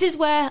 This is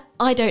where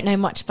I don't know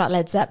much about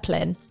Led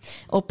Zeppelin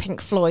or Pink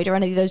Floyd or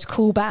any of those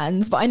cool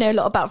bands, but I know a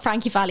lot about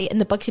Frankie Valli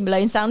and the Bugsy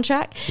Malone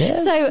soundtrack. Yeah,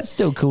 so it's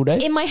still cool, though.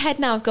 in my head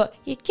now, I've got,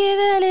 you give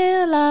a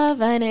little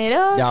love and it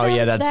all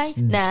comes that's...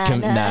 back.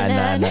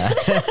 Nah.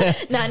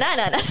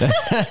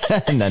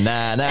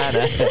 Nah.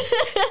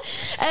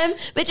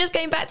 But just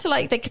going back to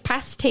like the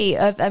capacity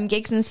of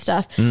gigs and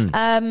stuff,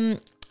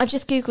 I've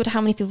just Googled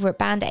how many people were at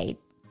Band Aid.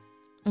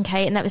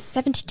 Okay, and that was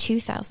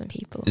 72,000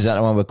 people. Is that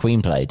the one where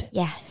Queen played?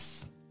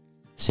 Yes.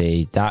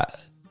 See,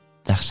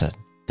 that's a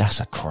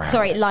crowd.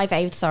 Sorry, Live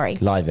Aid, sorry.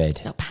 Live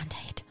Aid. Not Band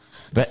Aid.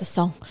 But- That's a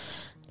song.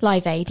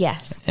 Live Aid,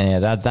 yes. Yeah,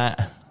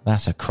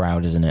 that's a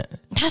crowd, isn't it?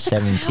 That's a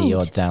 70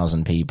 crowd. odd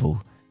thousand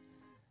people.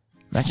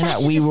 Imagine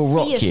That's that We just a Will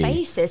Rock sea of You.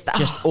 faces that-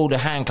 Just all the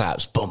hand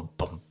claps. Boom,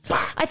 boom, bam.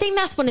 I think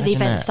that's one of the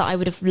Imagine events that. that I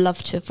would have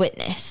loved to have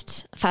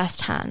witnessed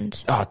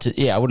firsthand. Oh,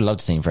 I would have loved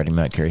to see Freddie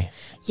Mercury.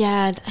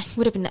 Yeah, that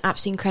would have been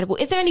absolutely incredible.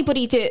 Is there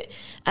anybody that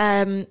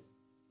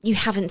you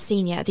haven't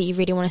seen yet that you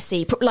really want to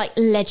see? Like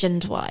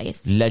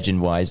legend-wise?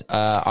 Legend-wise,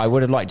 I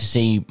would have liked to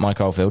see Mike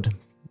Oldfield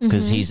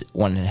because he's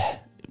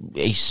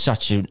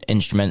such an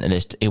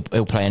instrumentalist. He'll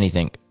play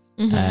anything.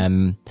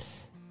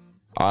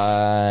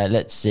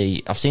 Let's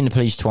see. I've seen The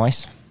Police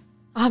twice,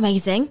 Oh,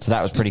 amazing. so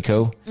that was pretty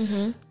cool.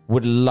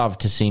 Would have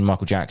loved to see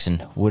Michael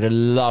Jackson. Would have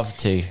loved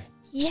to,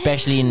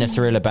 especially in the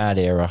Thriller Bad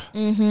era.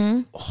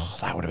 Oh,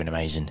 that would have been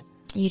amazing.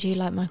 You do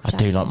like Michael I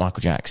Jackson? do like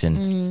Michael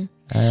Jackson.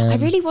 I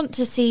really want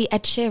to see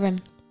Ed Sheeran.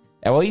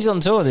 Oh, well, he's on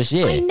tour this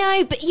year. I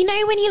know, but you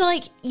know when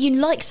you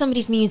like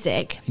somebody's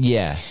music,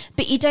 Yeah.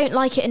 but you don't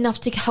like it enough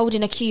to hold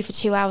in a queue for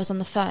 2 hours on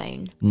the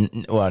phone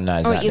Well, no, or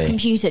exactly. at your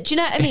computer. Do you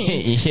know what I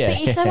mean? Yeah. But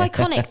he's so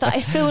iconic that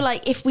I feel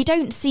like if we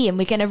don't see him,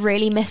 we're going to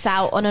really miss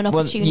out on an Well,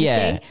 opportunity.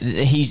 yeah,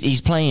 he's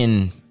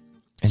playing.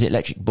 Is it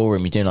Electric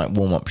Ballroom? You're doing like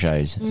warm-up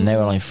shows, and they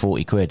were like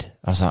 40 quid.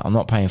 I was like, I'm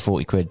not paying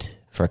 40 quid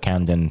for a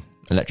Camden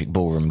Electric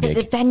Ballroom But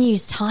gig. the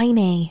venue's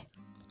tiny.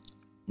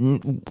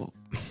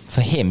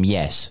 For him,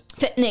 yes.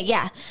 No,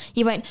 yeah,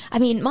 you won't. I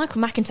mean,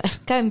 Michael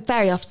McIntyre, going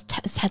very off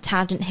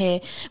tangent here.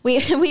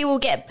 We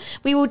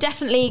will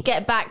definitely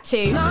get back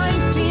to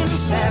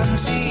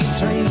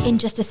 1973. in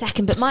just a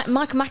second. But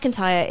Michael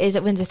McIntyre is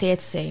at Windsor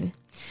Theatre soon.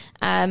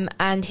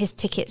 And his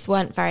tickets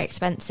weren't very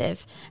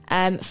expensive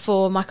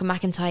for Michael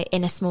McIntyre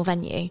in a small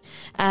venue,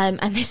 and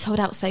they sold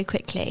out so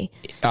quickly.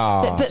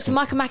 But for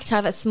Michael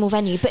McIntyre, that's a small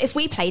venue. But if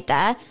we played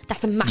there,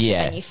 that's a massive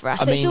venue for us.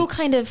 So it's all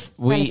kind of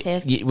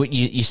relative.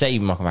 You say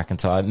Michael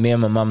McIntyre. Me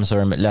and my mum saw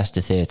him at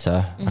Leicester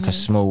Theatre, like a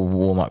small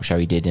warm-up show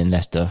he did in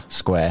Leicester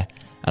Square,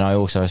 and I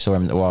also saw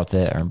him at the Wild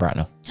Theatre in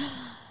Bracknell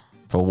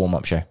for a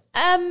warm-up show.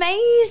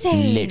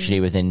 Amazing!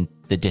 Literally within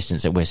the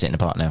distance that we're sitting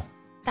apart now.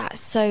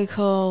 That's so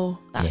cool.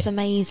 That's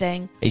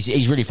amazing.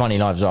 He's really funny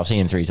live as well. I've seen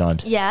him 3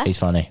 times. Yeah. He's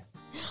funny.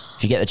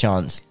 If you get the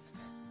chance,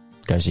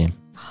 go see him.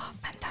 Oh,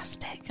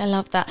 fantastic. I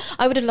love that.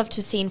 I would have loved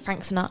to have seen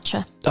Frank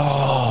Sinatra.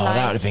 Oh,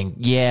 that would have been...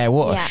 Yeah,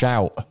 what a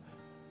shout.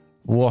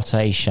 What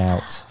a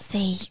shout.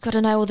 See, you've got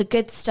to know all the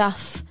good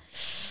stuff.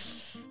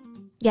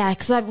 Yeah,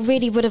 because I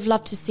really would have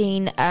loved to have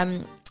seen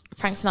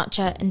Frank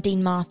Sinatra and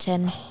Dean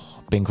Martin.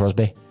 Bing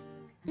Crosby?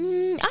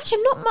 Actually,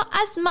 I'm not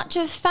as much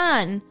of a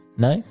fan.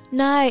 No?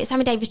 No,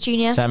 Sammy Davis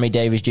Jr. Sammy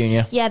Davis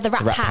Jr. Yeah, the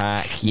Rat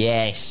Pack.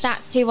 Yes.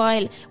 That's who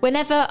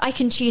whenever I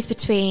can choose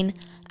between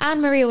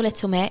Anne-Marie or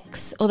Little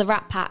Mix or the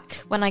Rat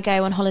Pack when I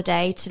go on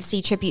holiday to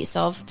see tributes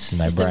of, it's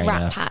the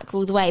Rat Pack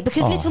all the way.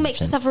 Because Little Mix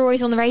and stuff are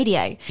always on the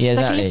radio. Yeah,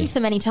 so I can listen to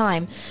them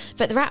anytime.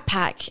 But the Rat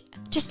Pack,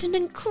 just an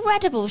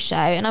incredible show.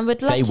 And I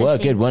would love to They were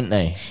good, weren't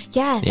they?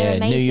 Yeah, they're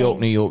amazing.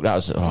 New York. That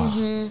was...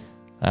 Oh,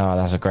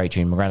 that's a great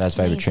tune. My granddad's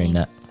favourite tune,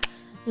 that.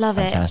 Love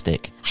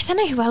Fantastic. it. I don't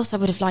know who else I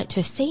would have liked to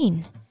have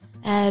seen.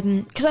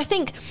 Because I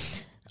think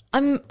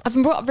I've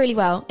been brought up really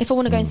well. If I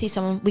want to go and see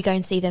someone, we go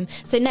and see them.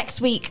 So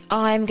next week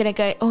I'm going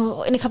to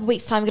go, in a couple of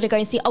weeks' time, I'm going to go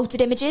and see Altered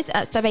Images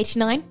at Sub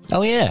 89.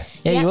 Oh yeah,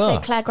 you are.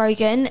 So Claire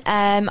Grogan.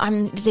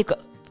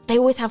 They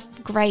always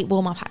have great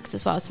warm-up acts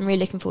as well, so I'm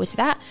really looking forward to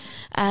that.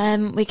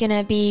 We're going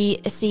to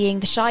be seeing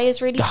The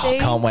Shires really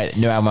soon. Can't wait.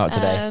 New album out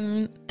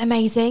today.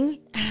 Amazing.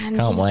 And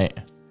can't wait.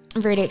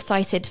 I'm really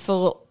excited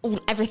for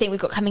everything we've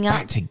got coming up.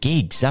 Back to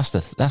gigs. That's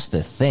the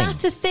thing. That's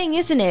the thing,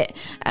 isn't it?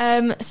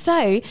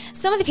 So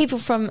some of the people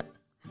from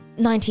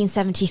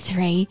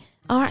 1973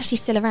 are actually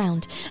still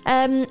around.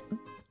 I'm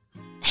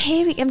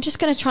just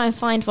going to try and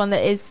find one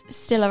that is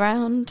still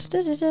around.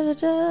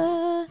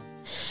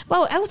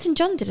 Well, Elton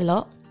John did a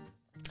lot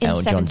in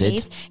the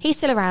 70s. He's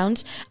still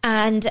around,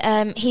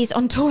 and he's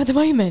on tour at the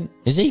moment.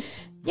 Is he?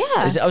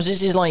 Yeah.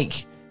 This is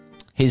like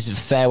his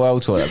farewell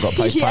tour that got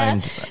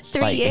postponed.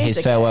 3 years his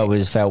ago. farewell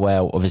was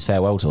his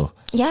farewell tour.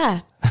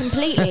 Yeah,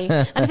 completely.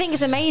 And I think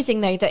it's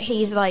amazing though that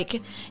he's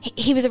like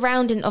he was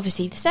around in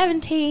obviously the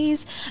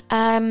 70s,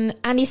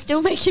 and he's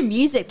still making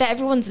music that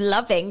everyone's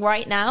loving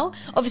right now.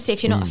 Obviously,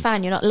 if you're not a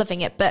fan, you're not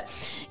loving it, but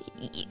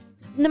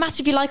no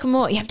matter if you like him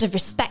or not, you have to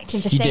respect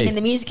him for staying in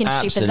the music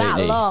industry for that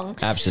long.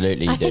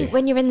 Absolutely, I think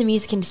when you're in the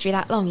music industry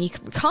that long, you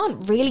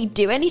can't really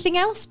do anything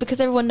else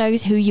because everyone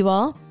knows who you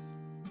are.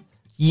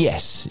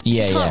 Yes, So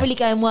you can't really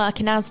go and work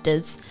in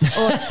Asda's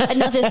or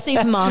another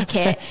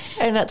supermarket.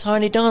 And that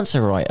Tiny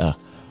Dancer writer.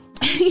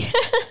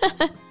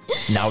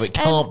 No, it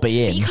can't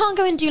be in. But you can't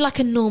go and do like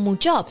a normal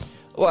job.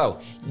 Well,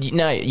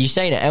 you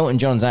say that Elton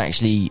John's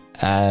actually...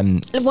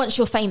 Once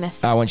you're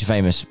famous. Once you're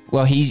famous.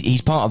 Well, he's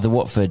part of the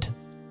Watford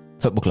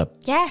Football Club.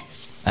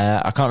 Yes.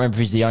 I can't remember if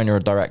he's the owner or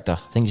director.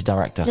 I think he's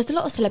director. There's a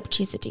lot of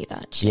celebrities that do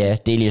that, actually. Yeah,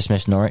 Delia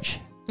Smith's Norwich.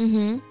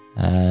 Mm-hmm.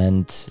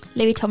 And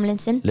Louis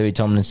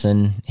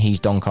Tomlinson,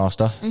 he's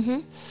Doncaster. Mm-hmm.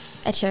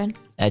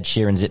 Ed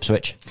Sheeran's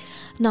Ipswich.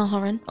 Niall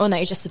Horan. Oh no,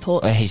 he just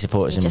supports. He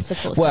supports him. Just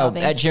supports well,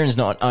 Derby. Ed Sheeran's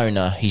not an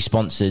owner. He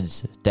sponsored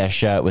their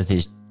shirt with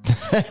his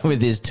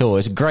with his tour.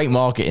 It's a great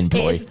marketing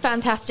ploy. It's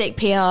fantastic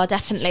PR,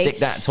 definitely. Stick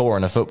that tour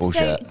on a football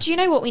shirt. Do you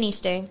know what we need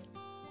to do?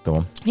 Go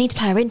on. We need to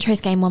play our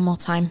intros game one more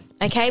time.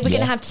 Okay, we're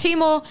going to have 2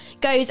 more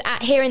goes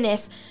at hearing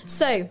this.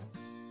 So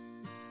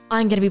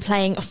I'm going to be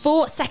playing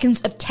 4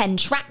 seconds of 10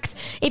 tracks.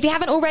 If you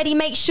haven't already,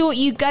 make sure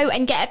you go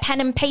and get a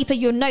pen and paper,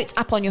 your notes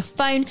up on your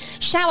phone.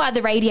 Shout out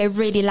the radio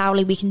really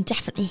loudly. We can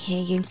definitely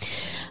hear you.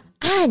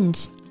 And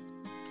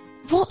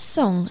what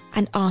song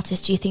and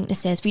artist do you think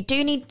this is? We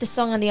do need the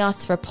song and the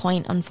artist for a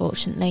point,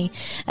 unfortunately.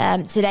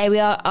 Today we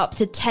are up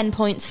to 10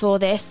 points for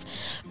this.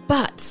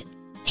 But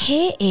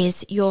here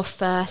is your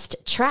first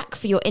track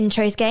for your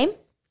intros game.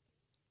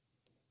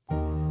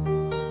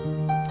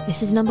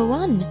 This is number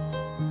 1.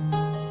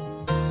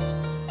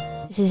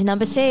 This is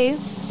number 2.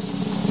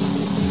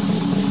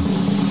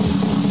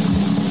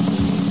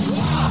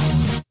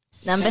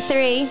 Number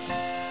 3.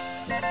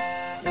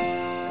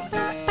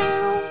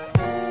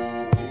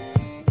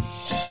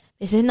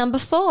 This is number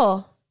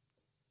 4.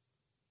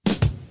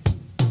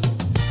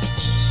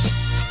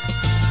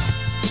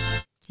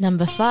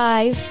 Number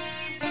 5.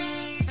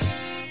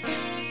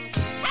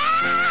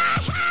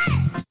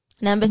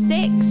 Number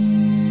 6.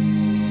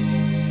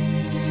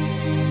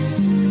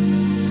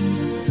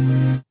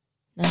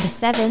 Number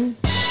 7.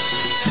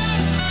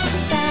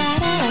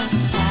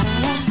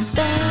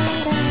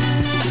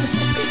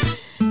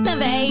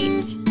 Number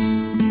 8.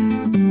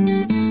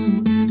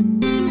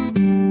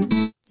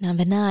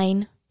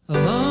 9. A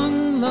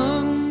long,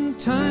 long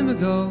time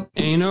ago.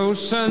 Ain't no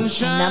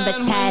sunshine. Number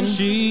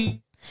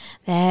 10.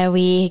 There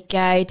we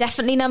go.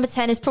 Definitely number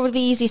 10 is probably the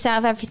easiest out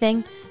of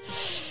everything.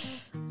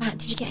 Matt,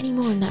 did you get any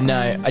more in that? No,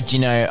 round? do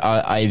you know,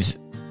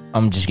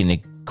 I'm just going to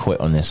quit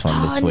on this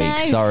one this week. No.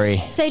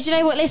 Sorry. So do you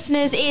know what,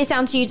 listeners? It is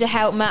down to you to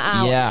help Matt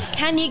out. Yeah.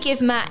 Can you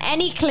give Matt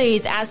any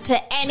clues as to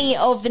any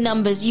of the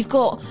numbers? You've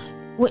got...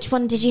 Which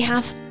one did you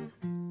have?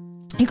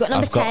 You've got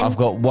number 10. I've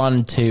got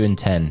 1, 2 and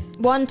 10.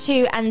 1,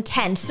 2 and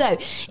 10. So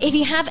if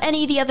you have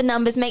any of the other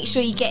numbers, make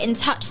sure you get in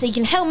touch so you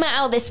can help Matt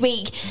out this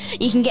week.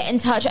 You can get in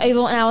touch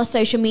over on our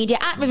social media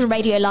at River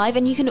Radio Live,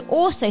 and you can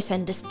also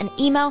send us an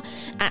email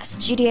at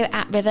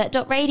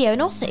studio@river.radio.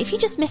 And also, if you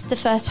just missed the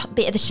first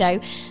bit of the show,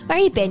 where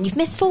have you been? You've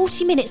missed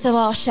 40 minutes of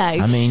our show.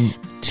 I mean,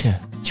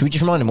 should we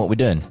just remind them what we're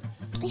doing?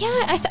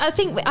 Yeah, I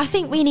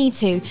think we need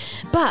to.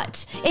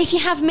 But if you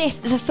have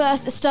missed the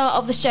first start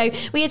of the show,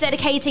 we are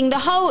dedicating the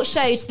whole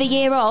show to the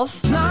year of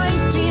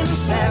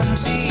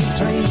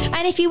 1973.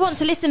 And if you want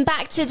to listen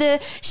back to the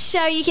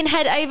show, you can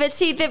head over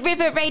to the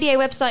River Radio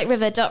website,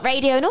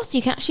 river.radio. And also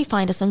you can actually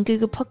find us on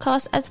Google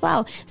Podcasts as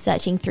well,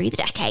 searching Through the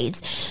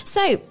Decades.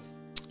 So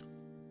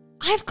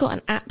I've got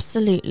an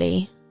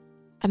absolutely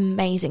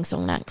amazing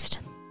song next.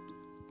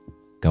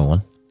 Go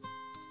on.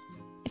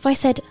 If I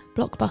said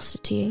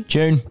Blockbuster to you.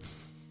 June.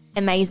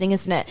 Amazing,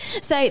 isn't it?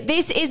 So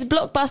this is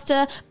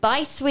Blockbuster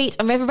by Sweet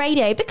on River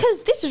Radio,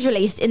 because this was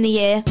released in the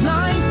year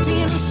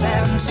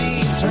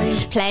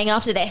 1973. Playing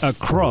after this.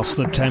 Across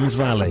the Thames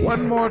Valley.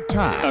 One more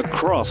time.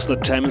 Across the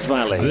Thames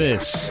Valley.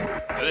 This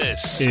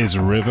is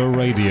River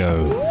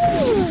Radio.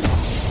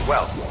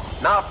 Well,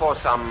 now for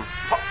some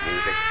pop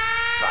music.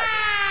 Try this.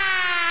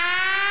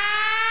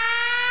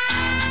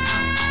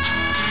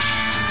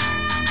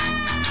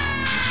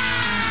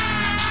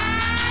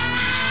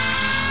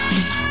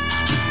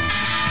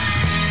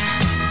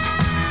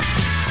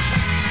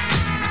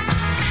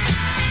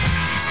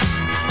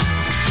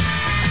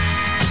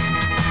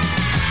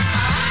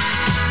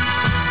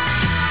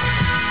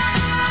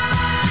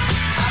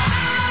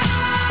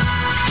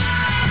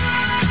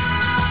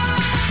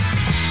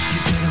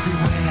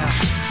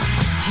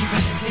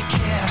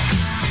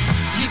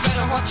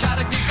 Watch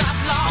out if you got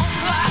long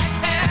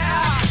black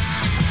hair.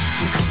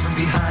 You come from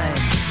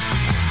behind,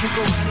 you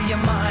go out of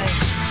your mind.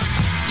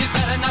 You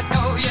better not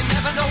go, you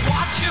never know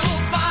what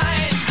you'll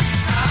find.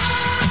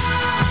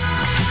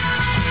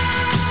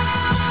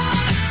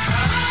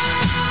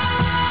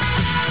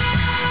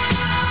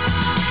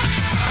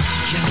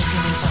 You look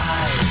in his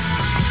eyes,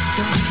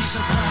 don't be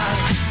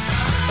surprised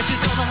if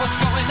you don't know what's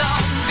going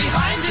on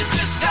behind his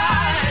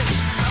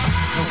disguise.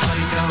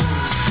 Nobody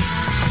knows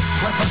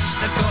where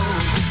Buster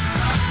goes.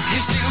 You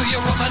steal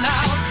your woman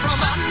out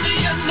from under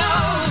your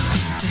nose.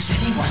 Does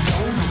anyone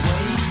know the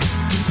way?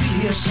 Do we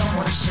hear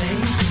someone say?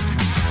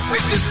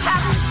 We just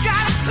haven't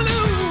got a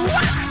clue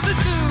what to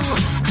do.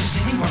 Does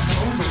anyone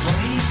know the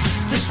way?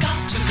 There's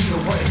got to be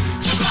a way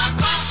to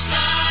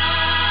Blockbuster.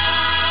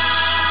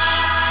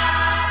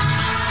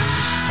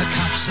 The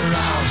cops are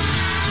out.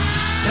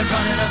 They're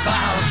running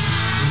about.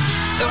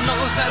 Don't know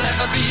if they'll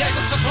ever be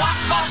able to block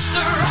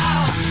Buster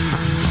out.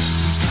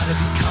 He's gotta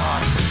be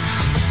caught.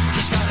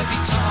 He's gotta be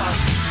taught.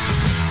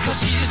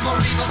 'Cause he is more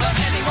evil than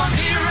anyone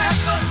here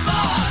ever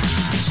thought.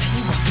 Does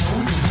anyone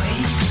know the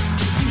way?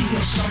 Did we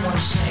hear someone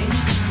say?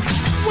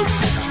 We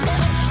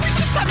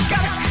just haven't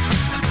got it.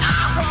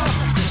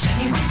 Does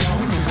anyone know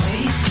the way?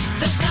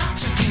 There's got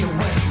to be a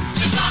way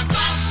to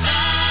Blockbuster.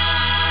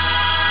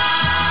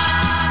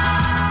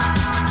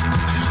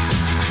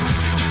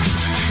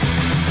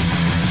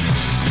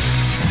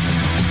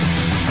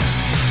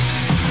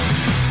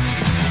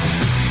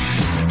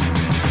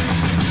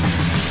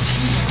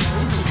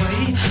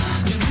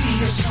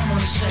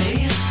 Someone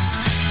say,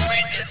 we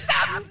just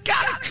haven't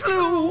got a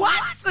clue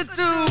what to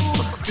do.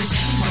 Does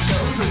anyone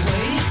know the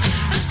way?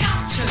 There's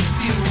got to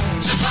be a way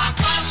to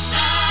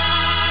Blockbuster.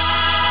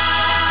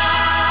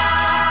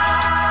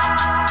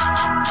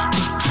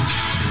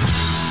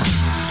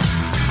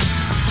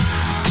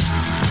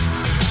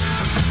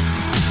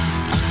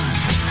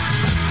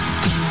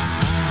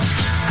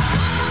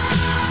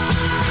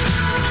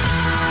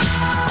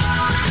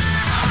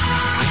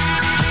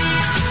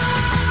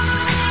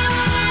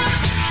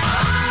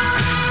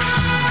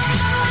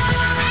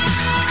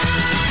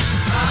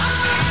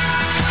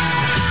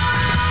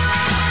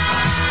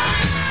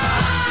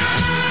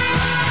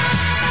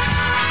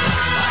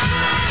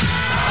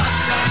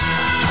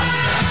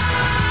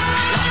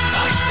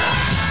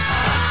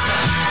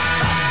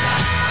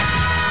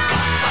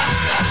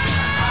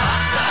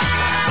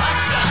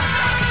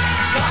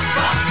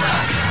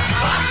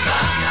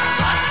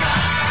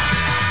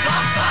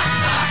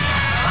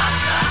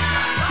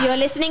 You're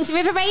listening to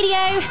River Radio,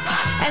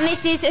 and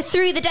this is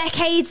Through the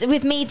Decades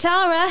with me,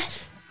 Tara.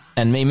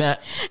 And me,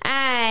 Matt.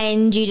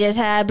 And you just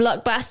heard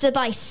Blockbuster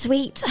by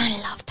Sweet.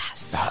 I love that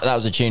song. That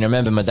was a tune. I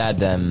remember my dad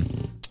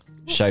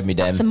showed me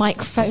them. That's the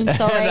microphone,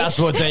 sorry. That's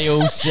what they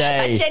all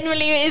say.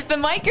 Generally, it is the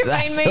microphone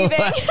That's moving.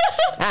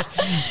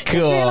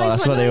 Cool,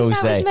 that's what they all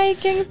say.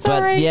 Sorry.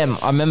 But yeah,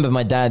 I remember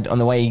my dad on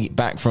the way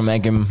back from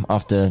Egham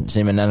after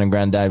seeing my nan and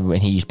granddad when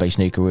he used to play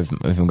snooker with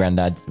my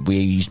granddad. We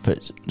used to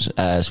put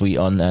Sweet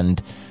on,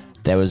 and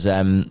there was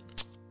Blockbuster,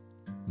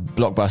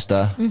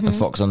 A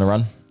Fox on the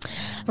Run.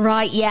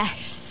 Right,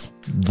 yes.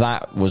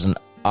 That was an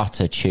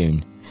utter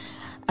tune.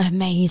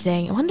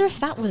 Amazing. I wonder if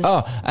that was...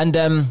 Oh, and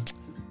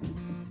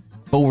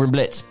Ballroom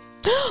Blitz.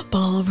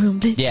 Ballroom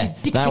Blitz. Yeah,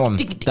 that one.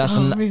 That's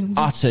an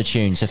utter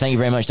tune. So thank you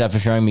very much, Dad, for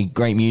showing me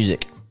great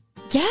music.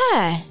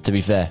 Yeah. To be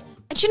fair.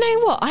 Do you know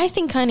what? I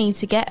think I need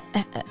to get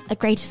a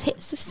greatest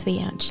hits of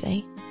Sweet,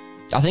 actually.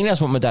 I think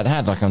that's what my dad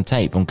had, like on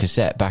tape, on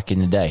cassette back in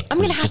the day. I'm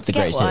going to have just to the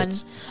get greatest one.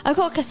 hits. I've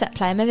got a cassette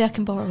player. Maybe I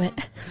can borrow it.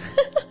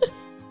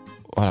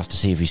 I'll have to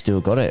see if he's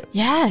still got it.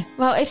 Yeah.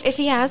 Well, if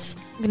he has,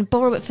 I'm going to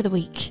borrow it for the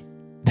week.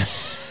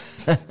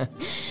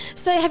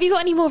 So, have you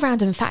got any more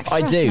random facts for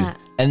I us, do. Matt?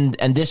 And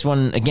this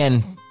one,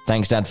 again,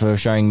 thanks, Dad, for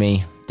showing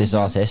me this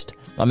artist.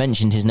 I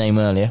mentioned his name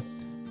earlier.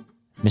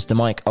 Mr.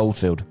 Mike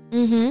Oldfield.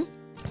 Mm-hmm.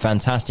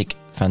 Fantastic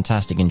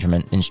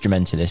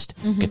instrumentalist.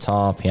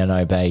 Guitar,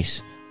 piano,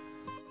 bass,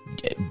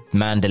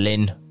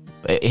 mandolin.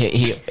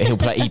 He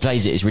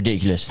plays it. It's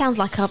ridiculous. Sounds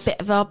like a bit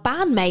of our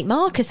bandmate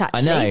Marcus,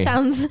 actually. I know.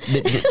 Sounds.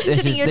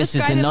 This is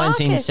the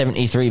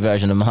 1973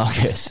 version of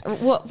Marcus.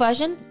 What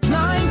version?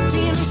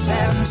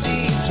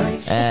 1973.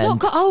 It's not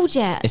got old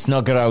yet. It's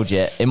not got old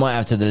yet. It might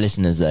have to the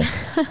listeners though.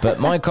 But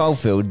Mike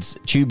Oldfield's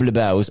Tubular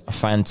Bells, a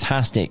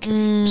fantastic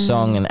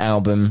song and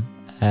album,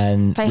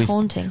 and Very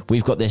haunting.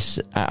 We've got this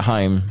at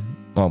home.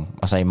 Well,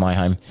 I say my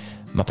home.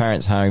 My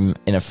parents' home,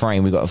 in a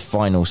frame. We got a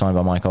vinyl signed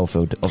by Mike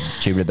Oldfield of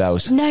Tubular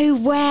Bells. No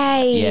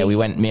way. Yeah,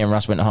 me and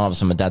Russ went to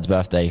Harvest on my dad's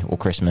birthday or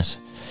Christmas.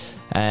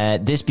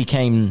 This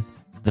became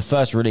the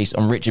first release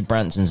on Richard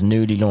Branson's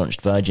newly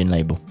launched Virgin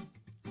label.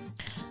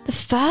 The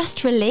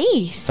first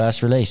release?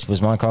 First release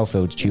was Mike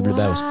Oldfield's Tubular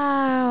Bells.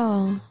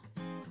 Wow.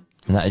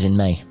 And that is in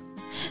May.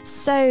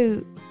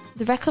 So,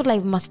 the record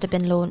label must have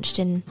been launched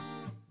in...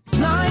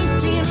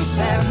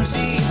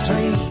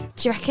 1973.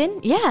 Do you reckon?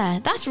 Yeah,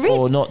 that's really...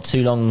 Or not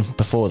too long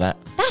before that.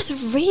 That's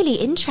really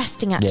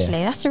interesting, actually.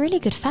 Yeah. That's a really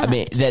good fact. I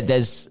mean,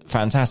 there's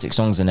fantastic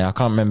songs in there. I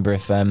can't remember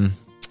if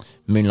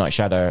Moonlight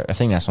Shadow, I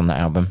think that's on that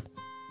album.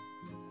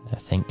 I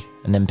think.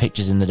 And then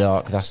Pictures in the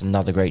Dark, that's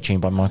another great tune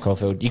by Mike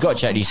Oldfield. You got to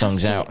check these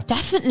songs out.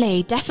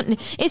 Definitely.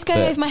 It's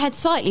going over my head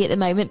slightly at the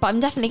moment, but I'm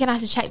definitely going to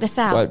have to check this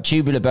out. Well,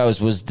 Tubular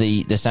Bells was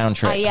the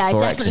soundtrack Oh yeah, I for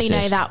definitely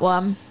Exorcist. know that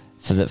one.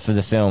 For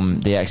the film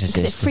The Exorcist.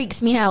 Because it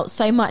freaks me out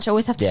so much. I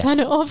always have to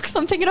turn it off because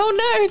I'm thinking, oh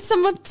no, it's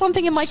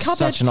something in my cupboard.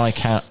 Such an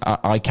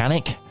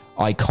iconic.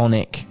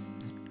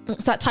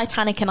 It's like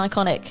Titanic and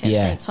iconic at the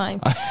same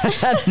time.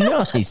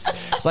 Nice.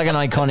 It's like an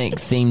iconic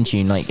theme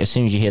tune. Like as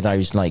soon as you hear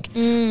those, like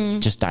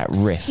just that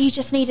riff. You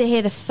just need to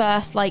hear the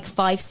first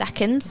 5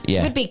 seconds. Yeah.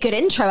 It would be a good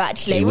intro,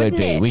 actually. It would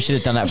wouldn't be. It? We should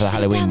have done that for the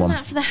Halloween one.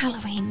 That for the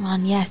Halloween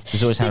one, yes.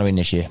 There's always Halloween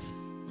this year.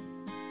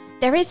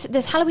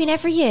 There's Halloween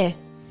every year.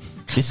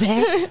 Is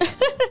there?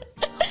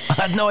 I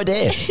had no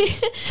idea.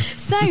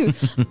 So, do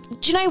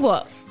you know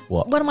what?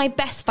 What? One of my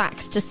best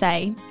facts to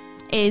say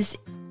is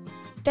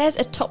there's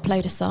a top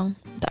loader song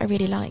that I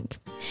really like.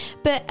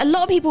 But a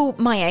lot of people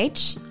my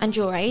age and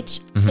your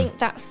age think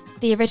that's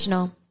the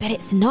original, but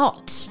it's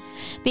not.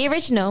 The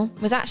original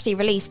was actually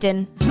released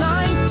in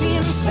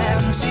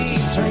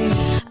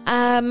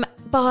 1973.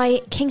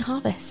 By King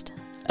Harvest.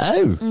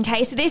 Oh.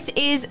 Okay, so this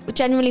is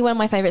genuinely one of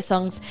my favourite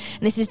songs.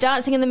 And this is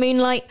Dancing in the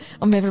Moonlight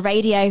on River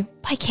Radio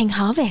by King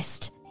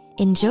Harvest.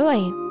 Enjoy.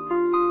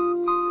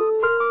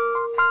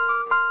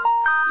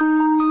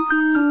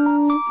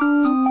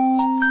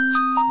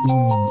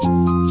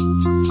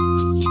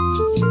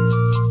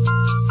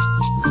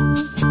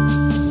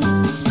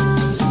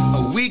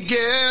 We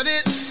get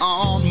it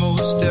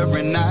almost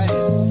every night.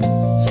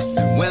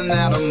 And when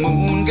that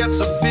moon gets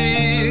so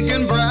big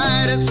and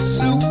bright, it's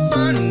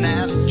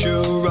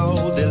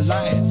supernatural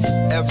delight.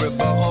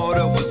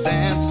 Everybody was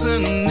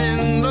dancing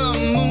in the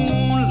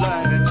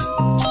moonlight.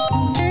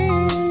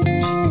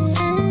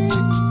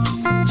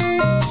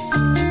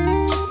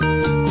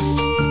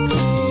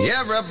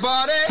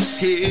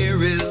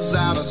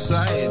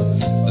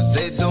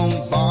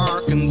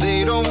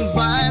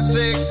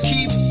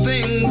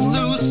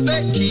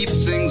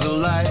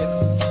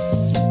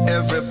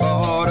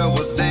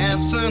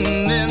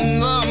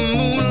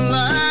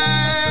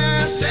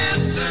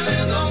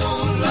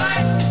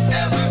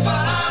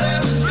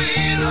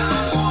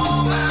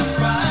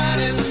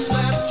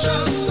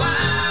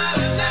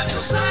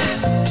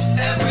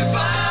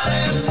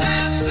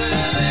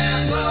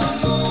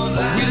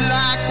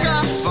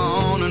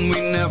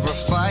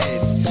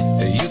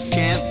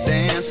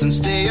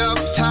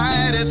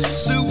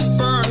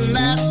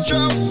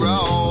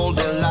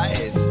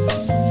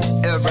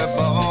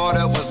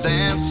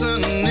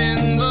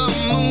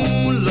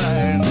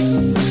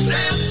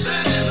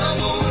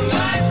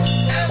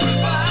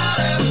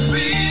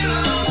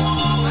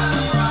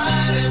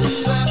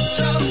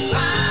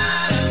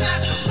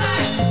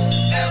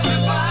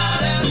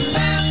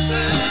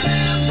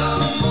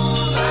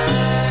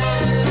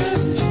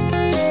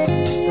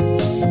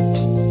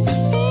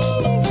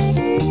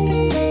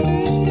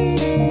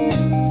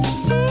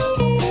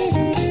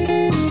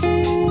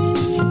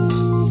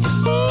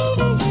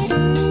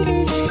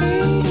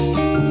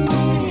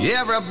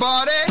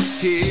 Everybody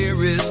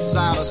here is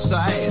out of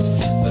sight,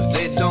 but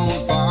they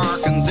don't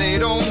bark and they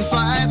don't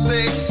bite.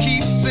 They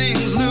keep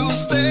things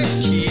loose, they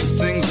keep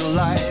things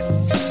alight.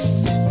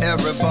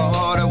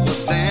 Everybody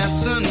was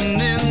dancing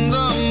in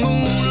the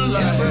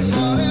moonlight.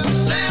 Everybody's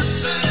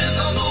dancing in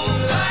the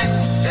moonlight.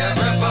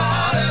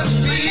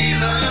 Everybody's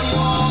feeling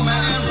warm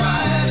and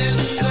right.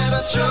 It's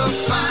such a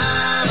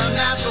fine and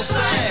natural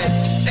sight.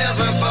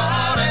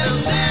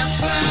 Everybody's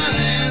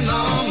dancing in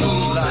the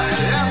moonlight.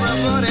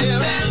 Everybody's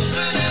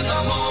dancing in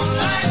the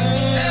moonlight.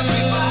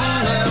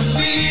 Everybody's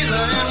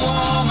feeling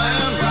warm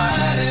and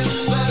right.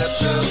 It's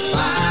such a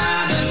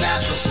fine and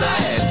natural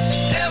sight.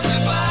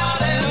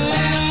 Everybody's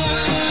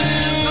dancing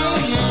in the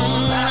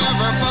moonlight.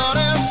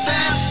 Everybody's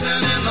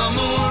dancing in the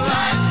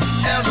moonlight.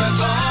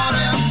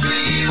 Everybody's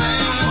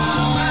feeling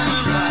warm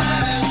and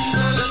right. It's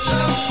such a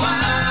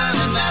fine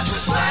and natural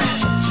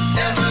sight.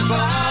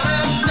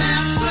 Everybody's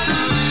dancing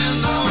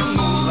in the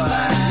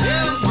moonlight.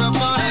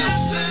 Everybody's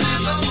dancing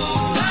in the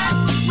moonlight.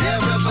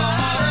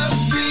 Everybody's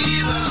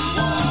feeling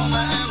warm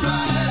and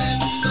right.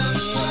 It's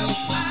such a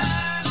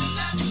fine and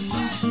natural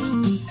sight.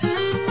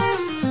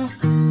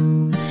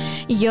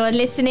 You're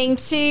listening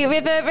to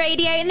River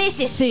Radio, and this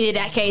is Through the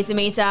Decades with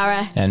me,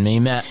 Tara. And me,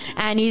 Matt.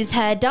 And you just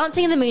heard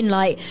Dancing in the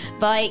Moonlight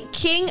by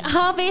King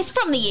Harvest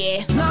from the year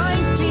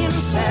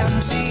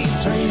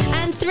 1973.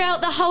 And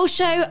throughout the whole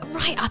show,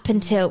 right up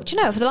until, do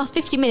you know, for the last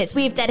 50 minutes,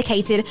 we have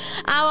dedicated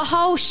our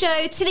whole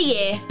show to the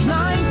year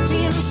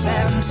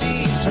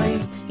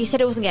 1973. You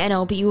said it wasn't getting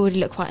old, but you already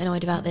look quite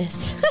annoyed about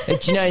this.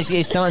 Do you know,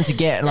 it's starting to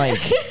get like,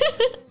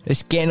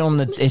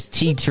 it's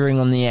teetering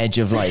on the edge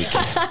of like,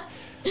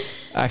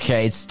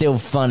 okay, it's still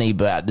funny,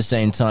 but at the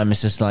same time,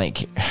 it's just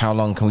like, how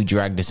long can we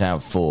drag this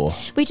out for?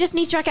 We just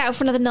need to drag it out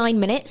for another 9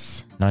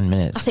 minutes. 9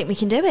 minutes. I think we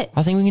can do it.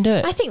 I think we can do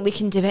it. I think we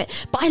can do it.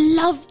 But I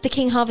love the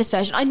King Harvest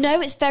version. I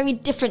know it's very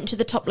different to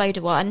the Top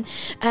Loader one,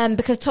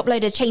 because Top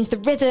Loader changed the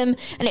rhythm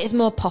and it's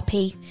more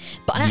poppy.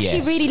 But I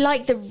actually really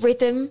like the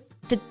rhythm,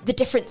 the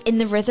difference in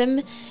the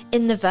rhythm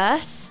in the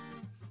verse.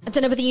 I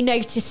don't know whether you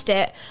noticed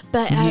it,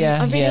 but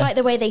I really like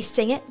the way they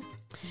sing it.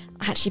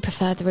 I actually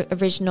prefer the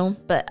original,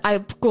 but I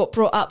got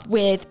brought up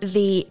with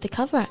the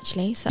cover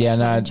actually. So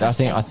that's I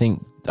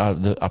think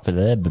the upper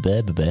there,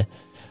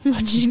 I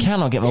just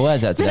cannot get my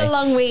words out today. It's been a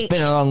long week. It's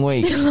been a long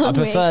week. I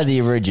prefer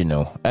the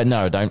original.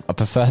 No, I don't. I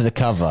prefer the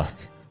cover.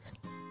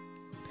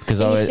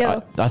 Because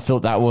I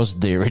thought that was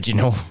the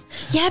original.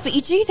 Yeah, but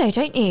you do though,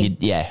 don't you?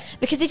 Yeah.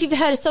 Because if you've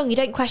heard a song, you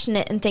don't question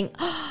it and think,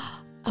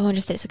 oh, I wonder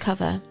if it's a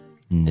cover.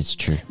 That's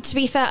true. To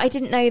be fair, I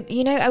didn't know,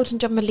 Elton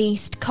John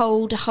released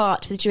Cold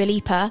Heart with Dua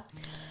Lipa.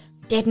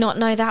 Did not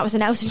know that was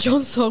an Elton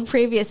John song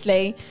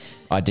previously.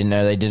 I didn't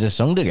know they did a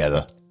song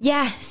together.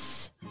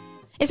 Yes.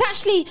 It's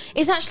actually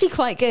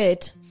quite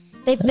good.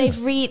 They've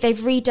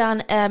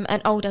redone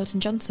an old Elton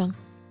John song.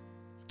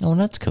 Oh,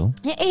 that's cool.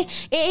 It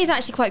is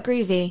actually quite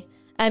groovy.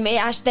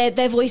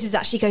 Their voices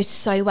actually go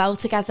so well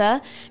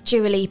together.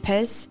 Dua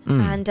Lipa's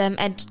and not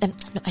Ed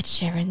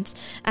Sheeran's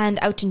and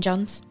Elton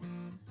John's.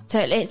 So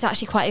it's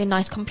actually quite a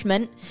nice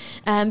compliment.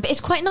 But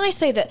it's quite nice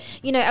though that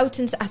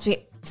Elton's, as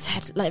we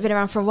said, like been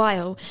around for a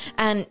while,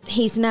 and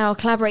he's now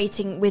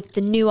collaborating with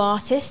the new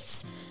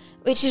artists,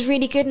 which is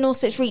really good. And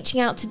also it's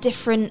reaching out to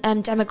different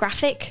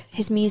demographic,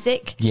 his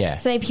music. Yeah.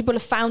 So maybe people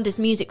have found his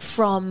music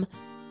from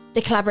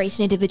the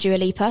collaboration he did with Dua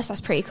Lipa, so that's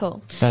pretty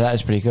cool. No, that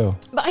is pretty cool.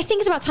 But I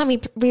think it's about time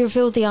we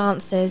reveal the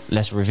answers.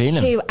 Let's reveal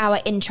them. To our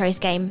intros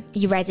game.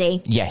 You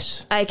ready?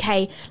 Yes.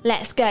 Okay,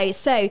 let's go.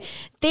 So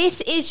this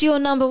is your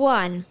number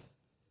one.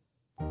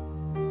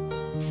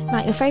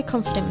 Matt, you're very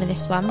confident with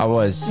this one. I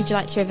was. Would you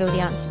like to reveal the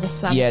answer to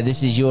this one? Yeah,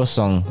 this is your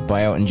song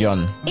by Elton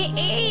John. It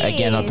is.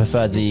 Again, I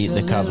prefer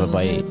the cover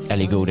by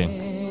Ellie Goulding.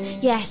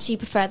 Yes, you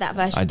prefer that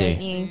version, I do.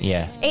 Don't you?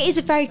 Yeah. It is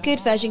a very good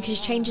version because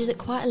she changes it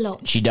quite a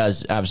lot. She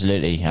does,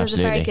 absolutely. Does a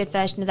very good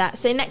version of that.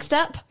 So next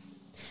up,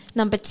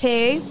 number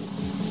 2.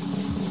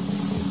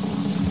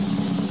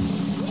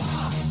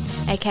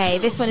 Okay,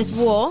 this one is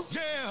War.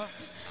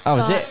 Oh,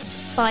 is it?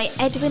 By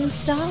Edwin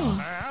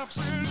Starr.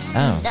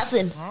 Oh.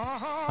 Nothing.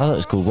 I thought it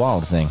was called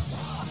Wild Thing.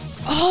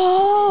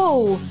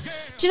 Oh,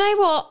 do you know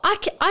what?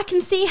 I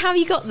can see how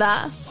you got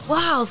that.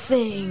 Wild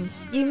Thing.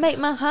 You make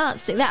my heart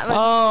sing. That one.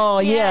 Oh,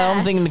 yeah,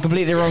 I'm thinking the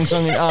completely wrong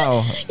song.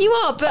 Oh. You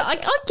are, but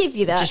I'll give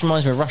you that. Just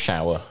reminds me of Rush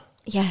Hour.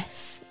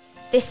 Yes.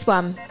 This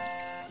one.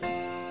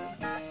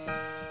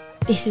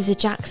 This is a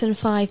Jackson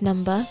 5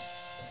 number.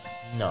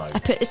 No. I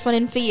put this one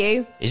in for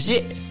you. Is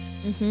it?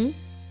 Mm-hmm.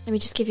 Let me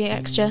just give you an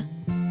extra.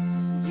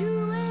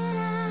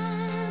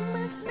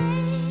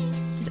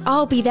 It's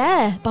I'll Be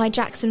There by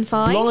Jackson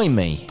 5.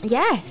 Blimey.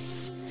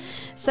 Yes.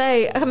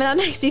 So, coming up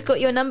next, we've got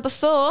your number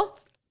 4.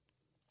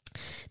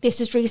 This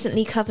was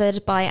recently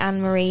covered by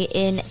Anne-Marie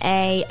in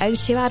a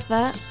O2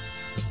 advert.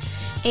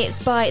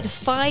 It's by the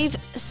 5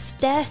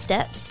 Stair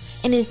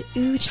Steps in his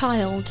Ooh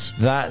Child.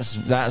 That's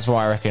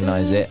why I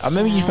recognise it. I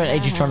remember you spent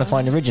ages trying to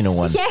find the original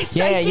one. Yes,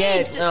 I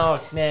did. Oh,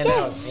 yeah,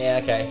 yes. No. Yeah,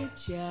 okay.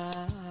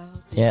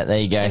 Yeah, there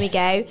you go. There we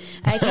go.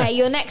 Okay,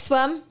 your next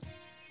one.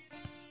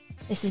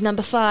 This is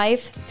number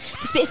 5.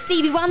 This bit of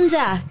Stevie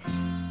Wonder.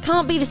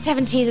 Can't be the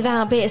 70s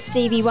without a bit of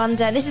Stevie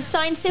Wonder. This is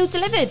Signed, Sealed,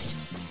 Delivered.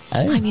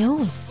 Oh. I'm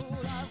yours.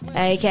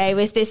 Okay,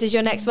 this is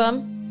your next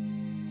one.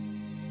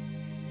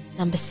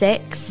 Number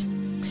 6.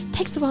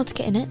 Takes a while to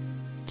get in it.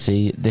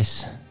 See,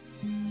 this...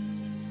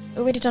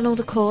 Already done all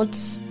the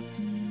chords.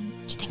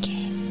 What do you think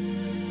it is?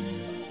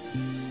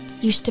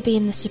 Used to be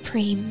in the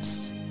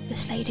Supremes,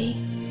 this lady.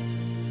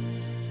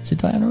 Is it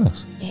Diana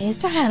Ross? It is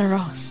Diana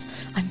Ross.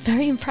 I'm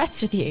very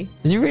impressed with you.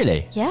 Is it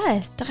really? Yeah,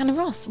 it's Diana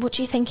Ross. What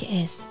do you think it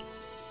is?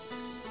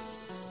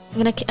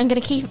 I'm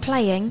gonna keep it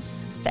playing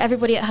for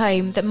everybody at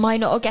home that might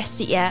not have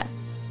guessed it yet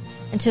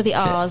until the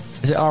R's.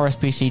 Is it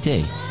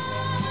RSPCD?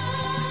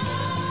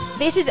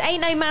 This is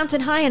Ain't No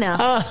Mountain High Enough.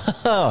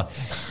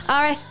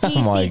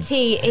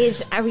 RSPCT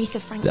is Aretha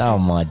Franklin. Oh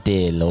my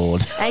dear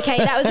Lord. Okay,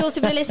 that was also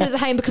for the listeners at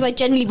home because I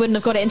genuinely wouldn't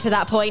have got it into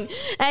that point.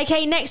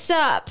 Okay, next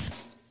up.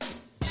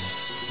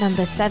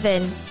 Number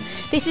 7.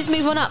 This is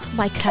Move On Up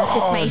by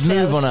Curtis Mayfield.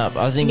 Move On Up.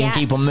 I was thinking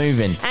Keep On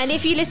Moving. And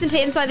if you listened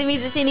to Inside the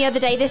Music Scene the other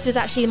day, this was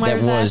actually my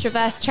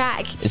reverse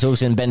track. It's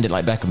also in Bend It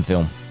Like Beckham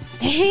film.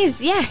 It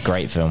is, yes.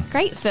 Great film.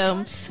 Great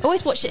film. I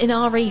always watched it in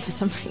RE for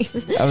some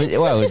reason.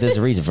 Well, there's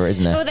a reason for it,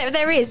 isn't there? Well,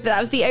 there is, but that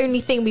was the only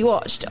thing we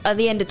watched at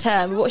the end of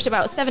term. We watched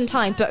about 7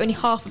 times, but only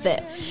half of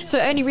it. So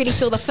I only really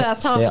saw the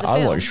first half of the film.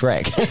 I watched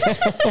Shrek.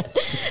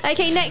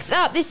 Okay, next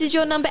up, this is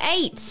your number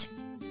 8.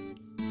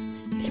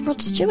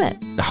 Rod Stewart.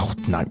 Oh,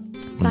 no.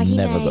 Maggie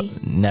never May.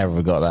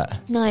 Never got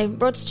that. No,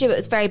 Rod Stewart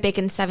was very big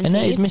in the 70s. And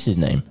that is Mrs.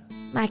 name.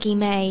 Maggie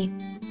May.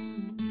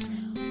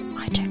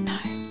 I don't know.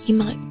 He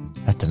might.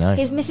 I don't know.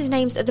 His Mrs.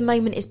 names at the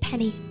moment is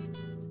Penny.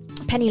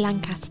 Penny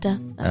Lancaster.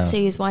 That's who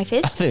his wife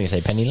is. I thought you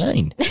say Penny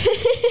Lane.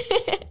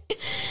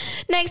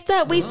 Next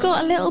up, we've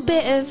got a little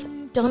bit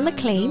of Don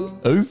McLean.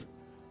 Who?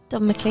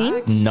 Don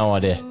McLean. No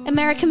idea.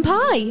 American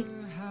Pie.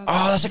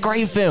 Oh, that's a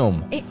great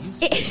film.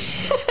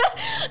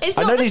 It's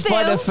I not know the he's film,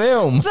 by the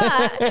film.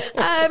 but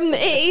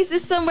it is a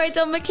song by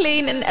Don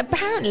McLean, and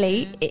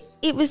apparently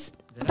it was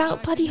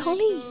about Buddy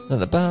Holly.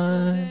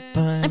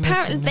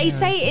 Apparently, they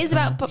say it is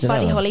about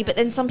Buddy Holly, but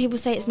then some people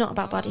say it's not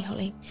about Buddy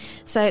Holly.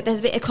 So there's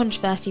a bit of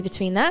controversy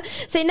between that.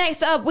 So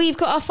next up, we've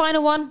got our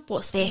final one.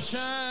 What's this?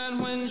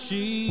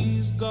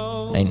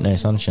 Ain't No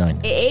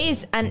Sunshine. It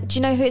is, and do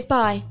you know who it's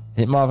by?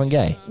 Is it Marvin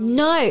Gaye?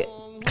 No.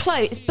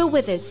 Close. It's Bill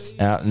Withers.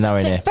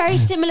 Nowhere near. So very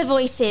similar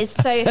voices.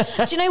 So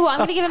do you know what? I'm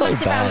going to give a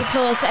massive round of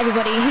applause to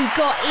everybody who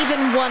got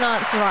even one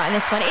answer right in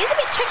this one. It is a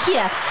bit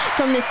trickier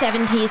from the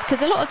 70s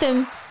because a lot of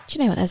them... Do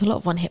you know what? There's a lot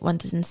of one-hit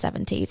wonders in the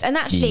 70s. And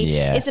actually,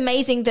 it's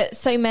amazing that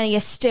so many are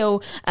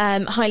still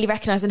highly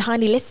recognised and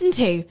highly listened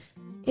to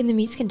in the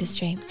music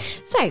industry.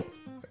 So,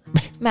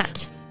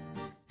 Matt...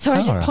 Sorry,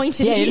 I just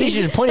pointed at you. Yeah, you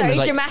just pointed very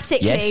like,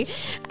 dramatically. Yes.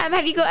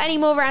 Have you got any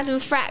more random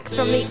facts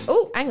from the...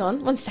 Oh, hang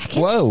on, 1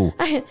 second.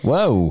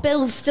 Whoa.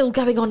 Bill's still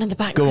going on in the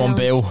background. Go on,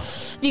 Bill.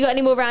 Have you got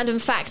any more random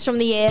facts from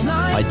the year?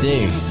 I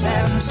do.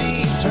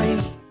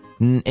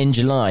 In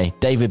July,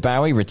 David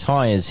Bowie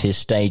retires his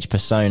stage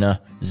persona,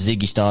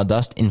 Ziggy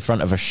Stardust, in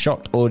front of a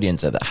shocked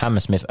audience at the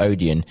Hammersmith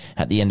Odeon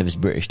at the end of his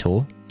British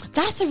tour.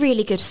 That's a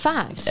really good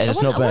fact.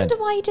 It's not bad. I wonder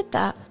why he did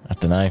that. I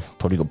don't know.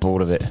 Probably got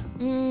bored of it.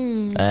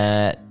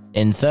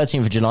 In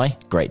 13th of July,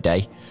 great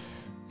day.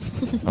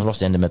 I've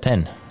lost the end of my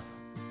pen.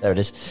 There it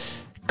is.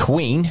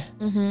 Queen,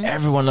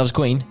 everyone loves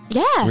Queen.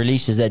 Yeah.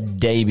 Releases their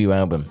debut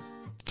album.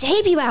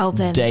 Debut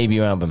album?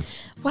 Debut album.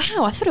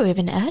 Wow, I thought it would have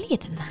been earlier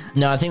than that.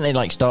 No, I think they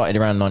started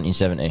around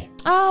 1970.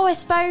 Oh, I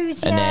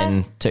suppose, yeah. And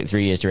then took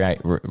 3 years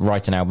to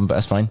write an album, but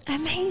that's fine.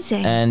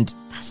 Amazing. And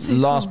so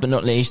last cool. but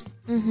not least,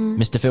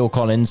 Mr. Phil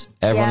Collins.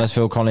 Everyone knows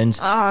Phil Collins.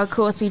 Oh, of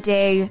course we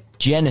do.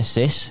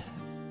 Genesis.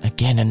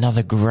 Again,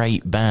 another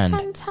great band.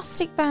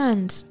 Fantastic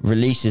band.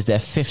 Releases their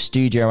 5th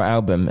studio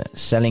album,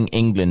 Selling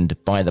England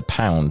by the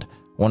Pound.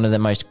 One of their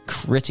most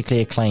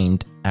critically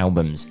acclaimed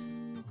albums.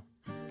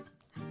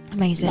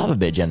 Amazing. Love a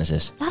bit of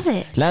Genesis. Love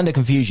it. Land of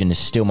Confusion is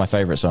still my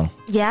favourite song.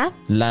 Yeah?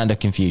 Land of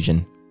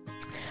Confusion.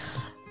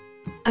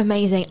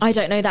 Amazing. I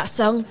don't know that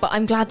song, but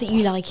I'm glad that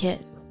you like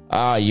it.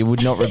 You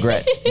would not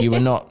regret. You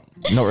would not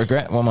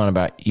regret? What am I on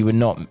about? You would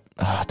not...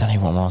 I don't know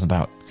what I was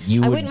about.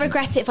 I wouldn't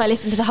regret it if I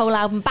listened to the whole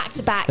album back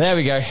to back. There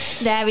we go.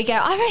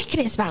 I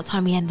reckon it's about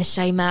time we end the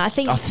show, Matt. I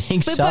think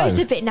we're so. both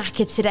a bit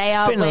knackered today,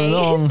 aren't we?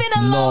 It's been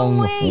a long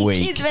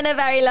week. It's been a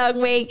very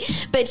long week.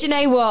 But you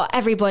know what,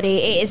 everybody?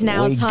 It is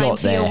now time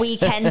for your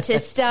weekend to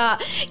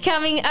start.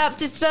 Coming up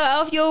to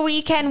start off your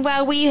weekend,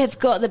 well, we have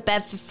got the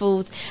Bedford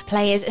Falls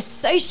Players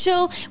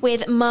Social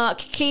with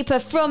Mark Cooper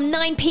from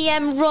 9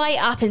 p.m.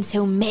 right up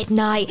until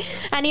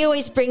midnight. And he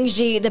always brings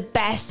you the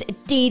best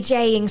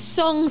DJing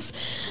songs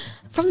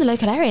from the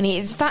local area, and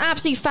it's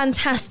absolutely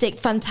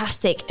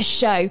fantastic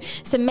show.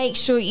 So make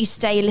sure you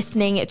stay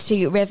listening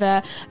to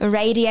River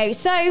Radio.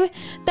 So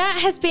that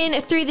has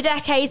been Through the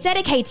Decades,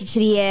 dedicated to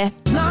the year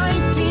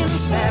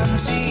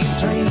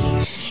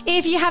 1973.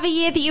 If you have a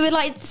year that you would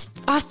like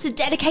us to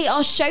dedicate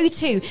our show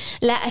to,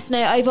 let us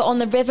know over on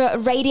the River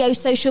Radio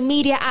social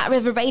media at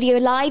River Radio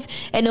Live.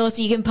 And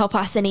also you can pop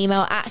us an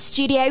email at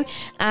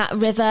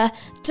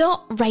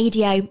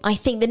studio@river.radio. I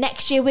think the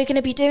next year we're going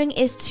to be doing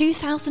is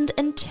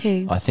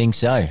 2002. I think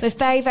so. We're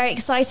very, very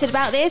excited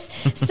about this.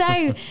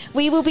 So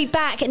we will be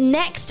back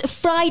next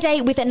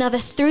Friday with another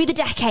Through the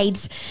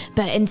Decades.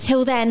 But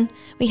until then,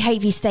 we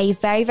hope you stay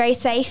very, very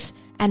safe,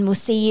 and we'll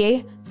see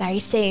you very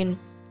soon.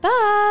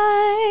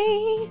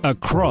 Bye.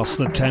 Across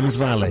the Thames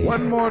Valley.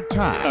 One more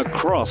time.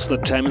 Across the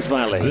Thames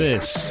Valley.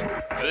 This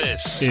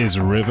is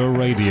River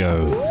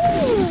Radio.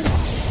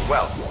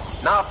 Well,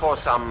 now for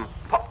some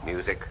pop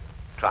music.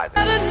 Try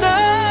this.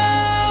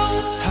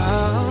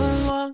 How